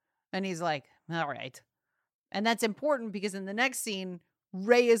come. And he's like, all right. And that's important because in the next scene,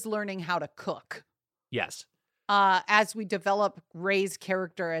 Rey is learning how to cook. Yes. As we develop Rey's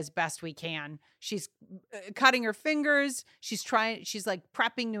character as best we can. She's cutting her fingers. She's like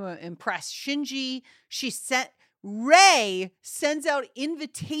prepping to impress Shinji. Rey sends out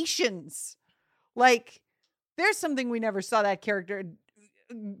invitations. Like, there's something we never saw that character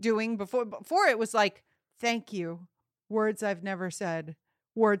doing before. Before it was like, thank you. Words I've never said.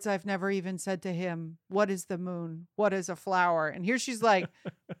 Words I've never even said to him. What is the moon? What is a flower? And here she's like,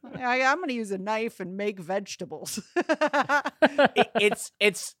 I'm going to use a knife and make vegetables.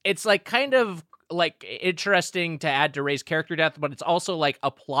 It's like kind of like interesting to add to Rey's character depth, but it's also like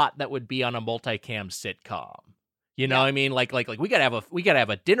a plot that would be on a multicam sitcom. You know what I mean? Like we gotta have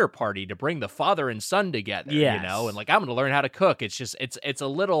a dinner party to bring the father and son together. Yes. You know, and like, I'm gonna learn how to cook. It's just it's a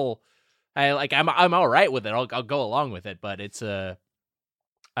little, I'm all right with it. I'll go along with it, but it's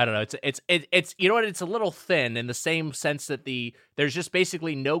I don't know. It's you know what? It's a little thin in the same sense that there's just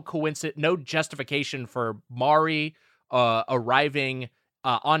basically no justification for Mari arriving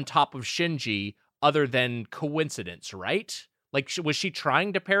on top of Shinji other than coincidence, right? Like, was she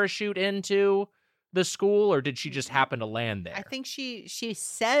trying to parachute into the school, or did she just happen to land there? I think she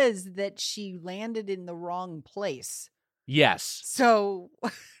says that she landed in the wrong place. Yes. So,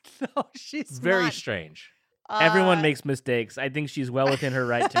 no, she's very not. strange. Everyone makes mistakes. I think she's well within her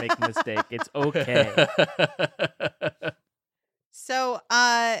right to make a mistake. It's okay. So,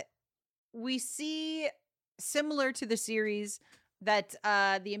 we see, similar to the series, that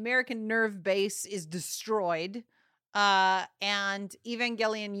the American nerve base is destroyed, and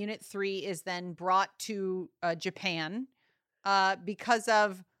Evangelion Unit 3 is then brought to Japan because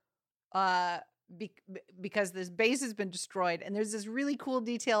of because this base has been destroyed. And there's this really cool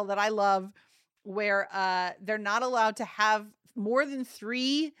detail that I love where they're not allowed to have more than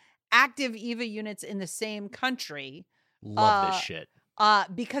 3 active EVA units in the same country. Love this shit.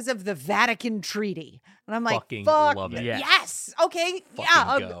 Because of the Vatican Treaty. And I'm like, fucking fuck, love it. yes. Okay.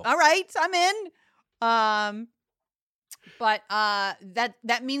 Fucking go. All right. I'm in. But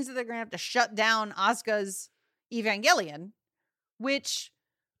that means that they're going to have to shut down Asuka's Evangelion, which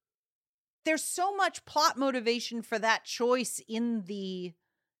there's so much plot motivation for that choice in the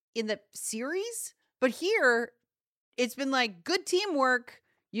series, but here it's been like, good teamwork.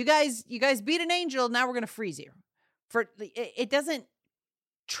 You guys beat an angel. Now we're going to freeze you. It doesn't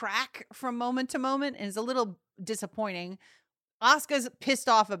track from moment to moment, and is a little disappointing. Asuka's pissed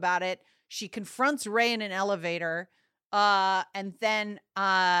off about it. She confronts Rei in an elevator, and then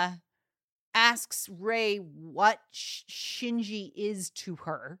asks Rei what Shinji is to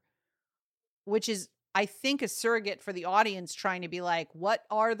her, which is, I think, a surrogate for the audience trying to be like, what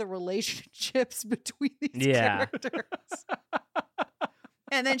are the relationships between these characters?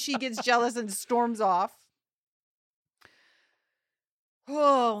 And then she gets jealous and storms off.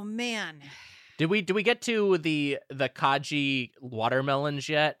 Oh man. Did we get to the Kaji watermelons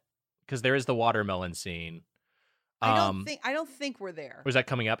yet? Because there is the watermelon scene. I don't think we're there. Was that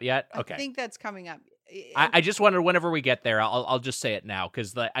coming up yet? Okay. I think that's coming up. I just wonder, whenever we get there, I'll just say it now,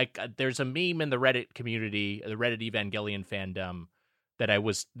 because there's a meme in the Reddit community, the Reddit Evangelion fandom, that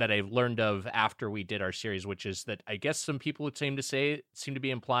I learned of after we did our series, which is that I guess some people seem to be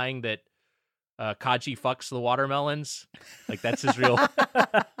implying that Kaji fucks the watermelons. Like, that's his real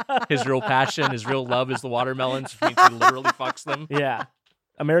passion, his real love is the watermelons, which means he literally fucks them. Yeah.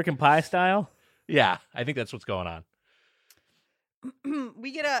 American Pie style? Yeah, I think that's what's going on.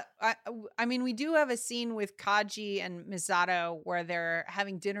 We get we do have a scene with Kaji and Misato where they're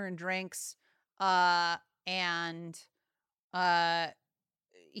having dinner and drinks, and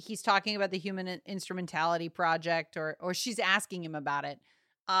he's talking about the Human Instrumentality Project, or she's asking him about it,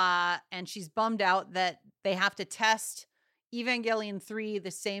 and she's bummed out that they have to test Evangelion 3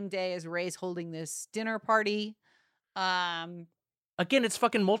 the same day as Rei's holding this dinner party. Again, it's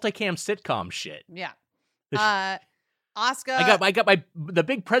fucking multicam sitcom shit. Yeah. Asuka, I got the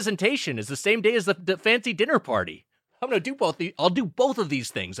big presentation is the same day as the fancy dinner party. I'm gonna do both. I'll do both of these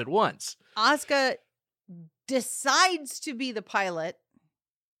things at once. Asuka decides to be the pilot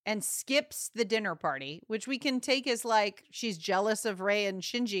and skips the dinner party, which we can take as like she's jealous of Rei and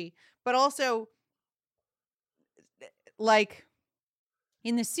Shinji, but also, like,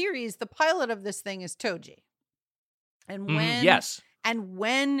 in the series, the pilot of this thing is Toji. And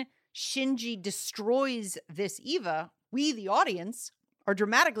when Shinji destroys this EVA, we, the audience, are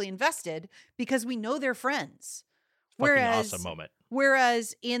dramatically invested because we know they're friends. Fucking awesome moment.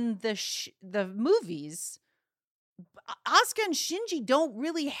 Whereas in the movies, Asuka and Shinji don't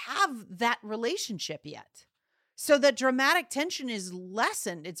really have that relationship yet. So the dramatic tension is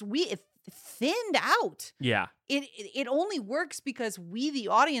lessened. It's thinned out. Yeah. It only works because we, the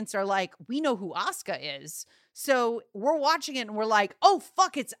audience, are like, we know who Asuka is. So we're watching it and we're like, oh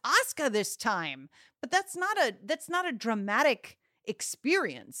fuck, it's Asuka this time. But that's not a dramatic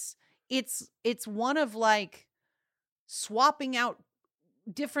experience. It's one of like swapping out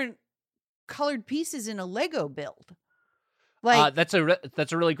different colored pieces in a Lego build. Like that's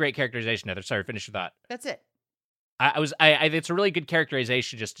a really great characterization, Heather. Sorry, finish your thought. That's it. It's a really good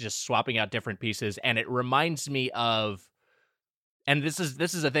characterization, just swapping out different pieces, and it reminds me of, and this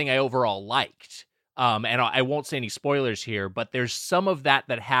is a thing I overall liked. And I won't say any spoilers here, but there's some of that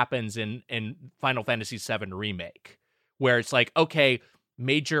happens in Final Fantasy VII Remake, where it's like, okay,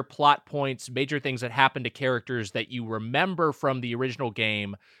 major plot points, major things that happen to characters that you remember from the original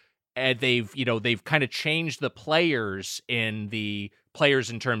game, and they've kind of changed the players in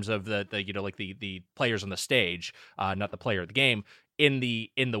terms of the players on the stage, not the player of the game, in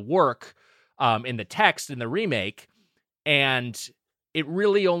the work, in the text, in the remake, and it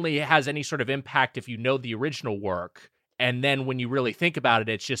really only has any sort of impact if you know the original work. And then when you really think about it,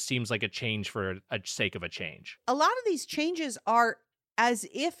 it just seems like a change for a sake of a change. A lot of these changes are as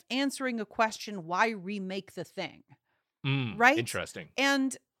if answering a question, why remake the thing? Right? Interesting.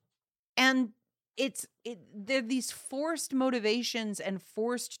 And they're these forced motivations and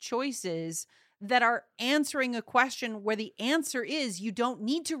forced choices that are answering a question where the answer is you don't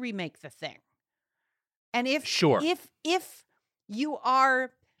need to remake the thing. And if you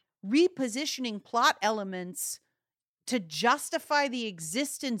are repositioning plot elements to justify the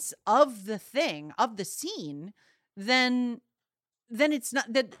existence of the thing, of the scene, then it's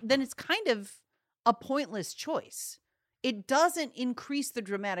not that, then it's kind of a pointless choice. It doesn't increase the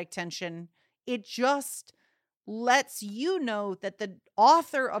dramatic tension. It just lets you know that the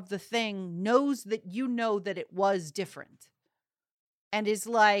author of the thing knows that you know that it was different. And is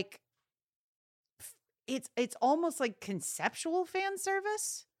like, it's almost like conceptual fan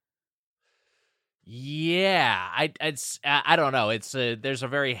service. Yeah, I don't know. It's there's a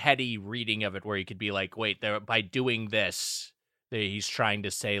very heady reading of it where you could be like, wait, by doing this, he's trying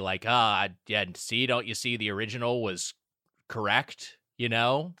to say like, yeah, see, don't you see the original was correct? You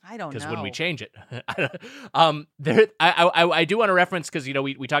know, I don't know, because when we change it, I do want to reference, because you know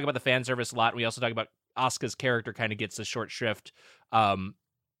we talk about the fan service a lot. And we also talk about Asuka's character kind of gets a short shrift,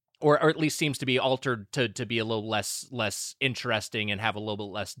 or at least seems to be altered to be a little less interesting and have a little bit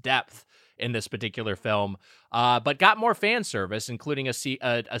less depth in this particular film, but got more fan service, including a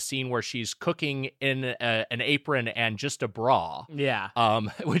scene where she's cooking in an apron and just a bra. Yeah.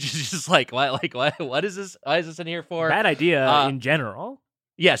 Which is just like, what is this? Why is this in here for? Bad idea in general.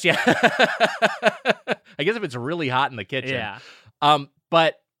 Yes, yeah. I guess if it's really hot in the kitchen. Yeah.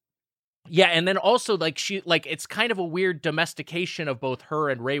 But yeah, and then also it's kind of a weird domestication of both her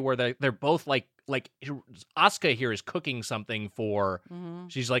and Rei, where they're both like Asuka here is cooking something for. Mm-hmm.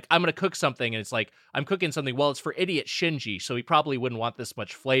 She's like, I'm gonna cook something, and it's like, I'm cooking something. Well, it's for idiot Shinji, so he probably wouldn't want this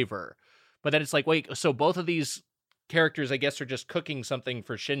much flavor. But then it's like, wait, so both of these characters, I guess, are just cooking something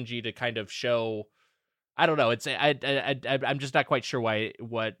for Shinji to kind of show. I don't know. It's I'm just not quite sure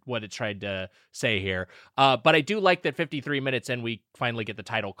what it tried to say here. But I do like that 53 minutes and we finally get the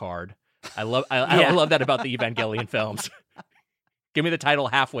title card. I love that about the Evangelion films. Give me the title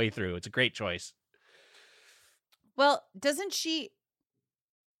halfway through. It's a great choice. Well, doesn't she?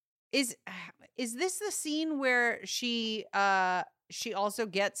 Is this the scene where she also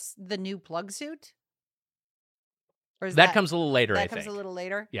gets the new plug suit? Or is that comes a little later? That I comes think. a little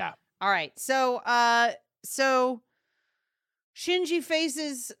later. Yeah. All right. So Shinji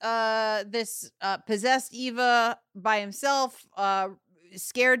faces this possessed Eva by himself,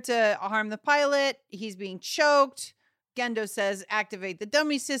 scared to harm the pilot. He's being choked. Gendo says, activate the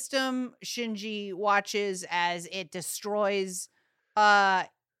dummy system. Shinji watches as it destroys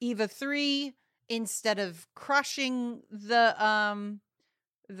Eva 3 instead of crushing the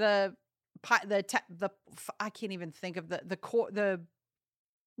I can't even think of the core,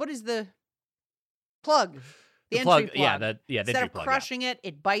 what is the plug? The entry plug. Yeah, the instead of plug, crushing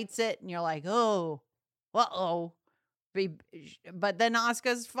it bites it, and you're like, oh, uh-oh. But then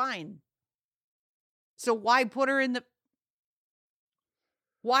Asuka's fine. So why put her in the...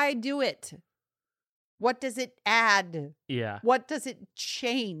 Why do it? What does it add? Yeah. What does it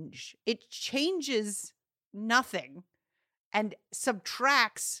change? It changes nothing and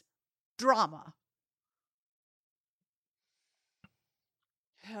subtracts drama.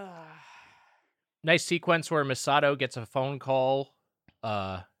 Nice sequence where Misato gets a phone call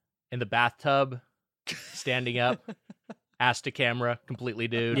in the bathtub, standing up, ass to camera, completely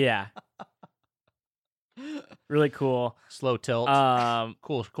nude. Yeah. Really cool. Slow tilt.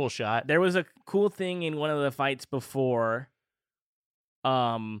 Cool shot. There was a cool thing in one of the fights before,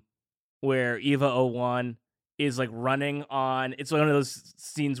 where Eva 01 is like running on. It's one of those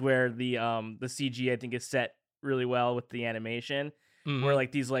scenes where the CG I think is set really well with the animation, where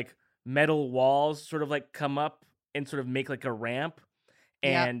like these like metal walls sort of like come up and sort of make like a ramp,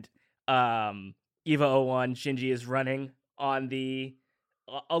 and Eva 01 Shinji is running on the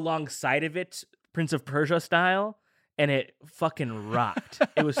alongside of it, Prince of Persia style, and it fucking rocked.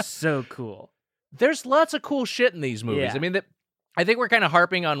 It was so cool. There's lots of cool shit in these movies. Yeah. I mean, I think we're kind of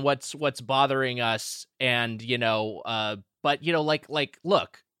harping on what's bothering us, and but like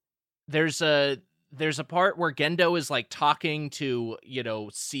look, there's a part where Gendo is like talking to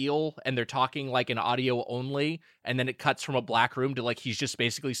Seal, and they're talking like an audio only, and then it cuts from a black room to like he's just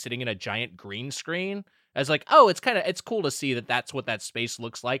basically sitting in a giant green screen. As like, oh, it's cool to see that that's what that space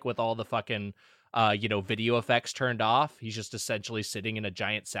looks like with all the fucking video effects turned off. He's just essentially sitting in a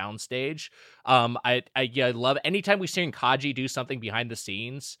giant sound stage. I love anytime we see Kaji do something behind the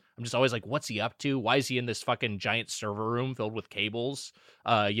scenes. I'm just always like, what's he up to? Why is he in this fucking giant server room filled with cables?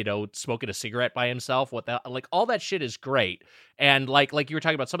 Smoking a cigarette by himself. What the like? All that shit is great, and like you were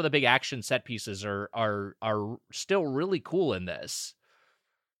talking about, some of the big action set pieces are still really cool in this.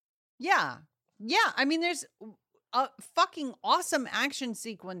 Yeah. I mean, there's a fucking awesome action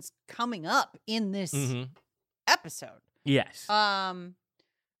sequence coming up in this episode. Yes. I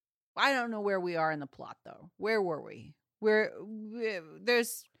don't know where we are in the plot though. Where were we?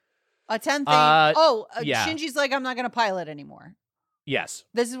 There's a 10th thing. Yeah. Shinji's like, I'm not going to pilot anymore. Yes.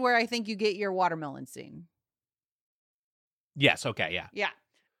 This is where I think you get your watermelon scene. Yes. Okay. Yeah.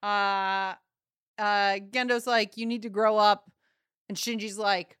 Yeah. Gendo's like, you need to grow up. And Shinji's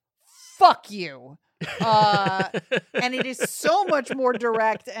like, fuck you. And it is so much more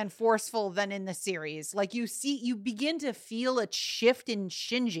direct and forceful than in the series. Like you begin to feel a shift in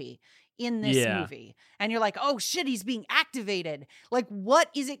Shinji in this movie. And you're like, oh shit, he's being activated. Like, what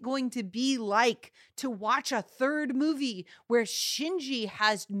is it going to be like to watch a third movie where Shinji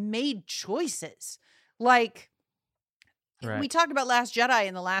has made choices? Like, we talked about Last Jedi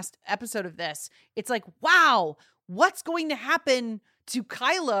in the last episode of this. It's like, wow, what's going to happen to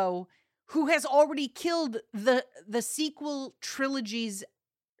Kylo, who has already killed the sequel trilogy's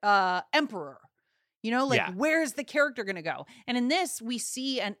emperor? Where's the character going to go? And in this, we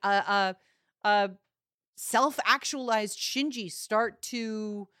see a self-actualized Shinji start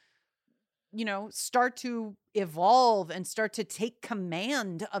to evolve and start to take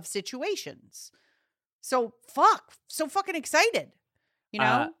command of situations. So fucking excited,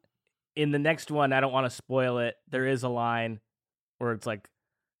 In the next one, I don't want to spoil it. There is a line where it's like,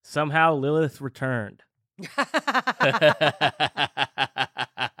 somehow Lilith returned.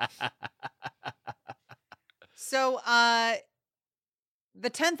 So, the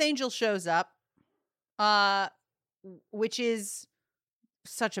 10th angel shows up, which is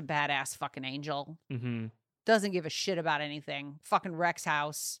such a badass fucking angel. Mm-hmm. Doesn't give a shit about anything. Fucking wrecks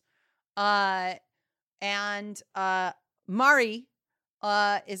house. And Mari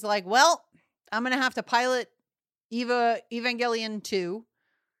is like, well, I'm going to have to pilot Evangelion 2,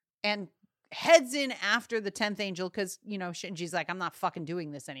 and heads in after the 10th angel because, Shinji's like, I'm not fucking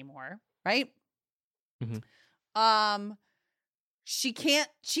doing this anymore, right? Mm-hmm. She can't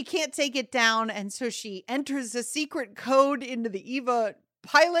take it down, and so she enters a secret code into the Eva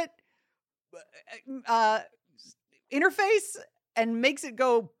pilot interface and makes it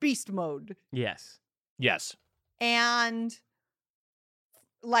go beast mode. Yes. And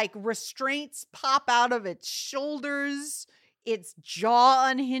like restraints pop out of its shoulders, its jaw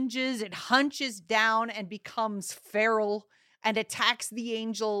unhinges, it hunches down and becomes feral and attacks the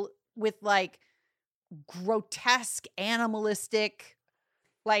angel with like grotesque, animalistic,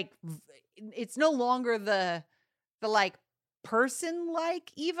 like it's no longer the like person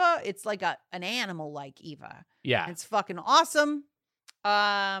like Eva, it's like an animal like Eva. Yeah. It's fucking awesome.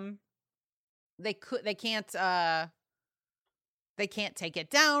 They can't take it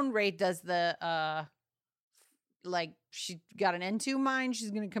down. Rey does the like she got an N2 mine,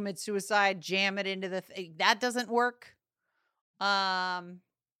 she's gonna commit suicide, jam it into the that doesn't work.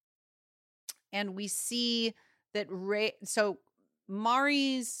 And we see that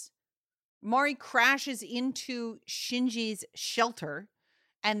Mari crashes into Shinji's shelter,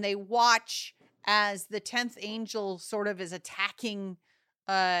 and they watch as the 10th angel sort of is attacking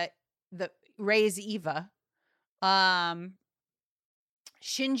the Rey's Eva. Shinji,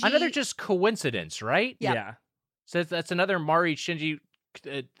 another just coincidence, right? Yeah. So that's another Mari Shinji,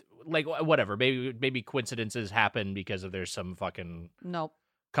 like whatever. Maybe coincidences happen because there's some fucking nope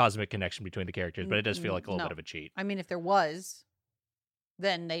cosmic connection between the characters, but it does feel like a little bit of a cheat. I mean, if there was,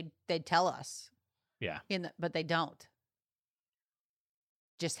 then they'd tell us. Yeah. But they don't.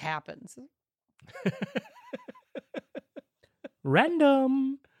 Just happens.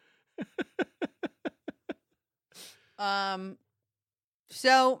 Random.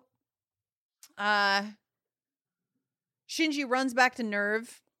 So Shinji runs back to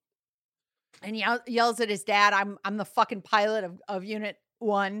Nerve and yells at his dad, I'm the fucking pilot of Unit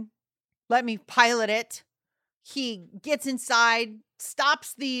 1. Let me pilot it. He gets inside,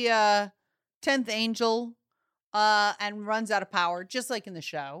 stops the 10th angel, and runs out of power, just like in the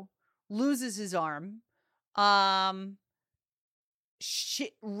show. Loses his arm.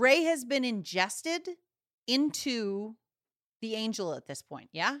 Rey has been ingested into the angel at this point,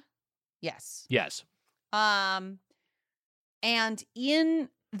 yeah? Yes. And in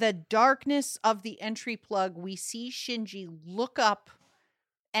the darkness of the entry plug, we see Shinji look up,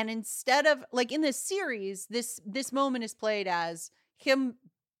 and instead of, like in this series, this moment is played as him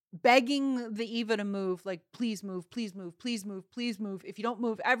begging the Eva to move, like, please move, please move, please move, please move. If you don't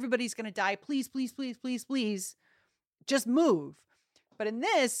move, everybody's going to die. Please, please, please, please, please. Just move. But in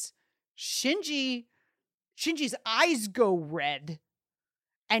this, Shinji's eyes go red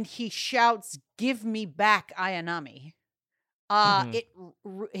and he shouts, "Give me back Ayanami."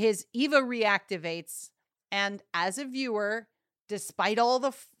 His Eva reactivates, and as a viewer, despite all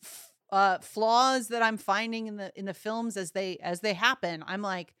the flaws that I'm finding in the films as they happen, I'm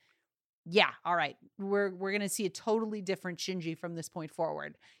like, yeah, all right, we're gonna see a totally different Shinji from this point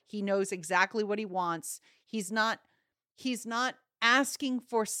forward. He knows exactly what he wants. He's not asking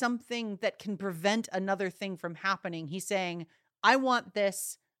for something that can prevent another thing from happening. He's saying, I want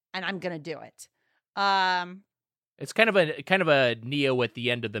this and I'm gonna do it. It's kind of a Neo at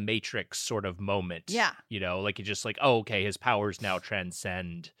the end of the Matrix sort of moment. Yeah. Like it's just like, oh, okay, his powers now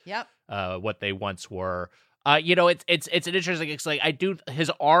transcend what they once were. It's an interesting, it's like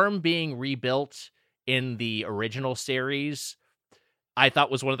his arm being rebuilt in the original series, I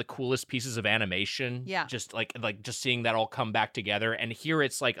thought was one of the coolest pieces of animation. Yeah. Just like just seeing that all come back together. And here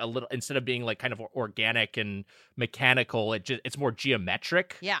it's like a little, instead of being like kind of organic and mechanical, it's more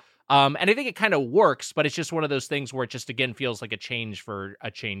geometric. Yeah. And I think it kind of works, but it's just one of those things where it just, again, feels like a change for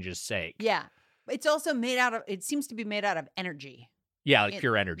a change's sake. Yeah. It's also it seems to be made out of energy. Yeah, like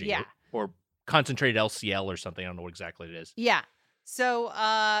pure energy. Yeah. Or concentrated LCL or something. I don't know what exactly it is. Yeah. So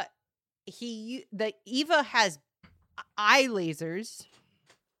the Eva has eye lasers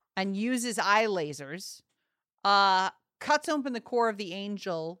and uses eye lasers, cuts open the core of the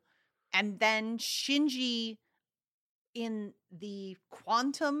angel, and then Shinji in the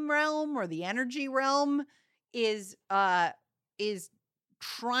quantum realm or the energy realm is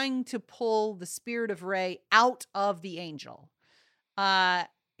trying to pull the spirit of Rei out of the angel.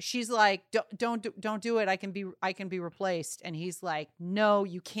 She's like, don't do it. I can be replaced. And he's like, no,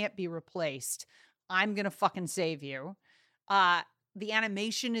 you can't be replaced. I'm going to fucking save you. The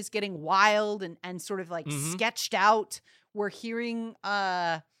animation is getting wild and sort of like sketched out. We're hearing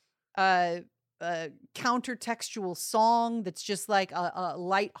countertextual song that's just like a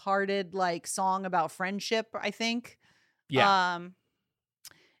lighthearted like song about friendship, I think. Yeah.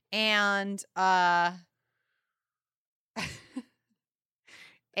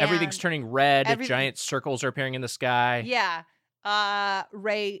 Everything's turning red. Giant circles are appearing in the sky. Yeah.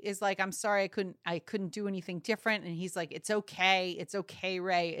 Rei is like, I'm sorry, I couldn't do anything different. And he's like, it's okay,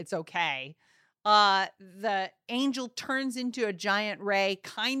 Rei, it's okay. The angel turns into a giant Rei,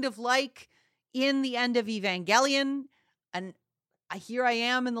 kind of like in the end of Evangelion, and here I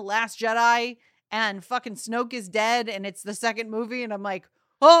am in The Last Jedi, and fucking Snoke is dead, and it's the second movie, and I'm like,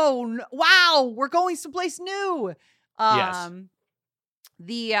 oh, wow, we're going someplace new. Yes.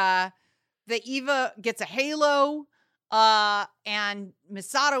 The Eva gets a halo, and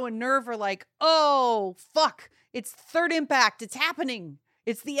Misato and Nerve are like, oh, fuck, it's third impact, it's happening.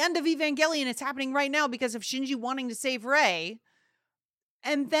 It's the end of Evangelion, it's happening right now because of Shinji wanting to save Rei.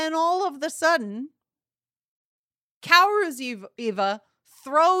 And then all of the sudden, Kaoru's Eva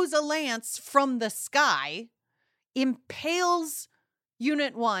throws a lance from the sky, impales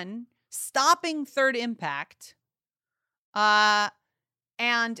Unit 1, stopping third impact. And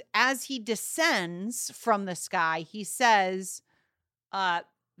as he descends from the sky, he says,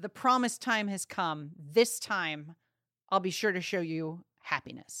 the promised time has come. This time, I'll be sure to show you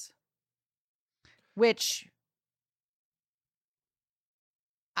happiness. Which,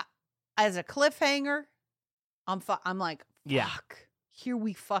 as a cliffhanger, I'm like, fuck, here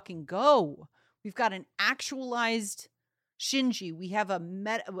we fucking go. We've got an actualized Shinji. We have a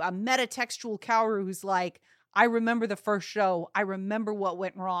metatextual Kaoru who's like, I remember the first show. I remember what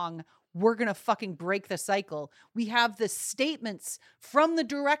went wrong. We're going to fucking break the cycle. We have the statements from the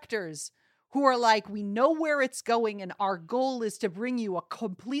directors who are like, we know where it's going, and our goal is to bring you a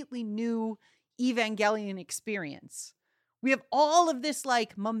completely new Evangelion experience. We have all of this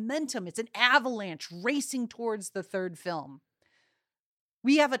like momentum. It's an avalanche racing towards the third film.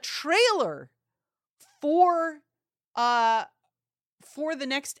 We have a trailer for the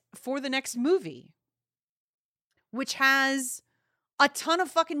next movie, which has a ton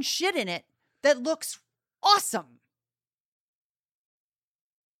of fucking shit in it that looks awesome.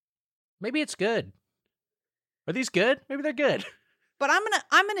 Maybe it's good. Are these good? Maybe they're good. But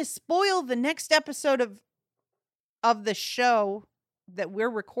I'm gonna spoil the next episode of the show that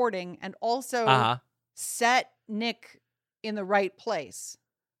we're recording, and also set Nick in the right place.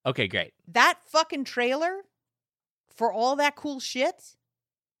 Okay, great. That fucking trailer for all that cool shit,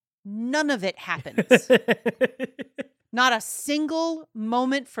 none of it happens. Not a single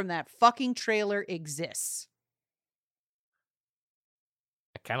moment from that fucking trailer exists.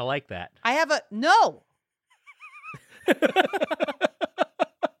 kind of like that. I have a no.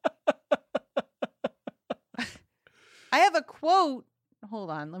 I have a quote. Hold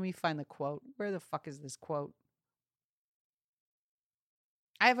on, let me find the quote. Where the fuck is this quote?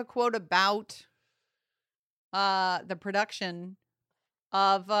 I have a quote about the production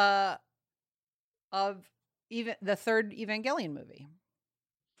of even the third Evangelion movie.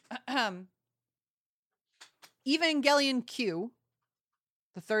 Evangelion Q,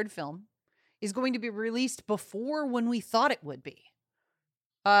 the third film, is going to be released before when we thought it would be.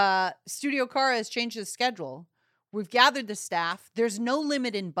 Studio Kara has changed the schedule. We've gathered the staff. There's no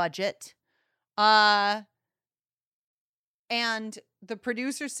limit in budget. And the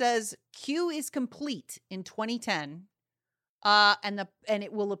producer says Q is complete in 2010. And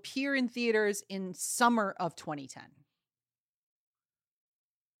it will appear in theaters in summer of 2010.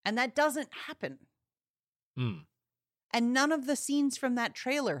 And that doesn't happen. And none of the scenes from that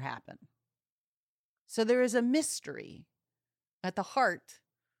trailer happen. So there is a mystery at the heart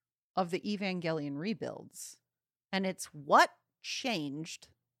of the Evangelion rebuilds. And it's what changed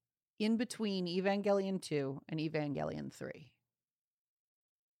in between Evangelion 2 and Evangelion 3.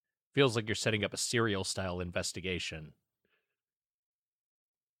 Feels like you're setting up a serial style investigation.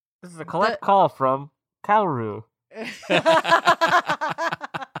 This is a collect call from Kaoru.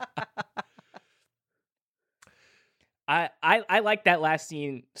 I like that last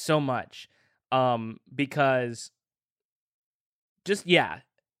scene so much, because just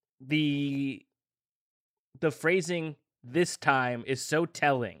the phrasing this time is so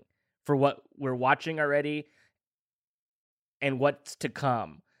telling for what we're watching already and what's to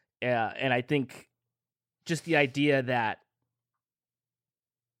come. And I think just the idea that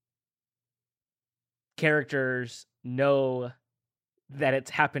characters know that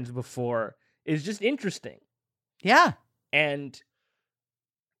it's happened before is just interesting. Yeah. And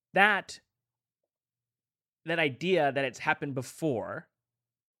that idea that it's happened before,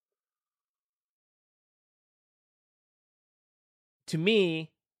 to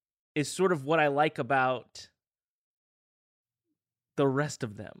me, is sort of what I like about the rest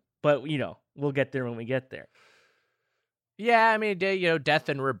of them. But, we'll get there when we get there. Yeah, I mean, death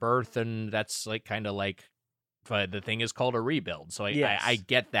and rebirth, and that's like kind of like, but the thing is called a rebuild. So I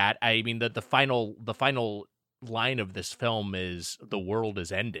get that. I mean, the final line of this film is the world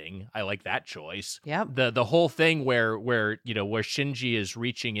is ending. I like that choice. Yeah. The whole thing where Shinji is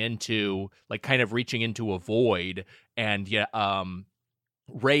reaching into a void, and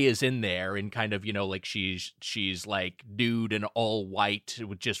Rei is in there and kind of, like she's like nude and all white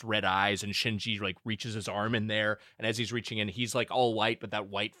with just red eyes, and Shinji like reaches his arm in there, and as he's reaching in, he's like all white, but that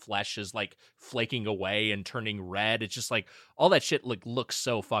white flesh is like flaking away and turning red. It's just like all that shit looks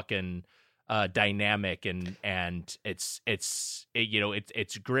so fucking dynamic, and it's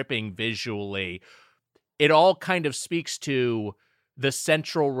gripping visually. It all kind of speaks to the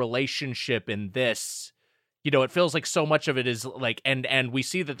central relationship in this. It feels like so much of it is like, and we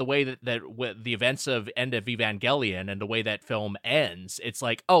see that the way that the events of End of Evangelion and the way that film ends, it's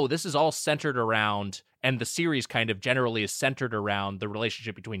like, oh, this is all centered around, and the series kind of generally is centered around the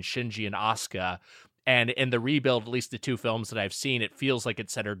relationship between Shinji and Asuka. And in the rebuild, at least the two films that I've seen, it feels like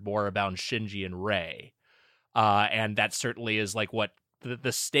it's centered more around Shinji and Rei. And that certainly is like what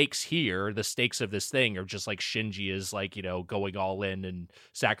the stakes here, the stakes of this thing are just like Shinji is like, going all in and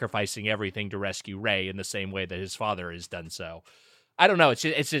sacrificing everything to rescue Rei in the same way that his father has done so. I don't know.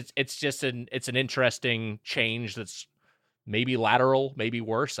 It's just an interesting change that's maybe lateral, maybe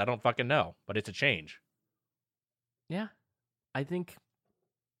worse. I don't fucking know, but it's a change. Yeah. I think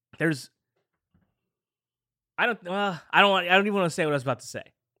there's, I don't even want to say what I was about to say.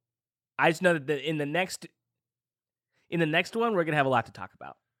 I just know that in the next one, we're going to have a lot to talk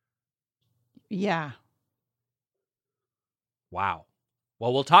about. Yeah. Wow.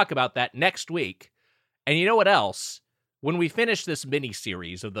 Well, we'll talk about that next week. And you know what else? When we finish this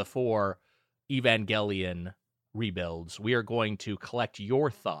mini-series of the 4 Evangelion rebuilds, we are going to collect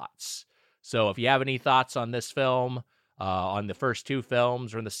your thoughts. So if you have any thoughts on this film, on the first 2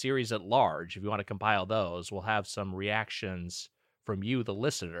 films, or in the series at large, if you want to compile those, we'll have some reactions from you, the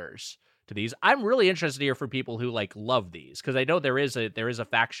listeners, to these. I'm really interested to hear from people who like love these, because I know there is a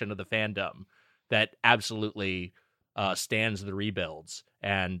faction of the fandom that absolutely stands the rebuilds,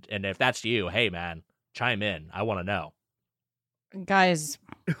 and if that's you, hey man, chime in. I want to know, guys.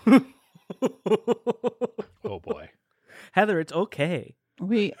 Oh boy, Heather, it's okay.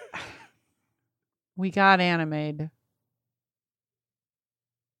 We got animated.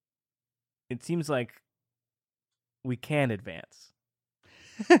 It seems like we can advance.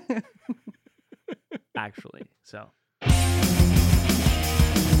 Actually, so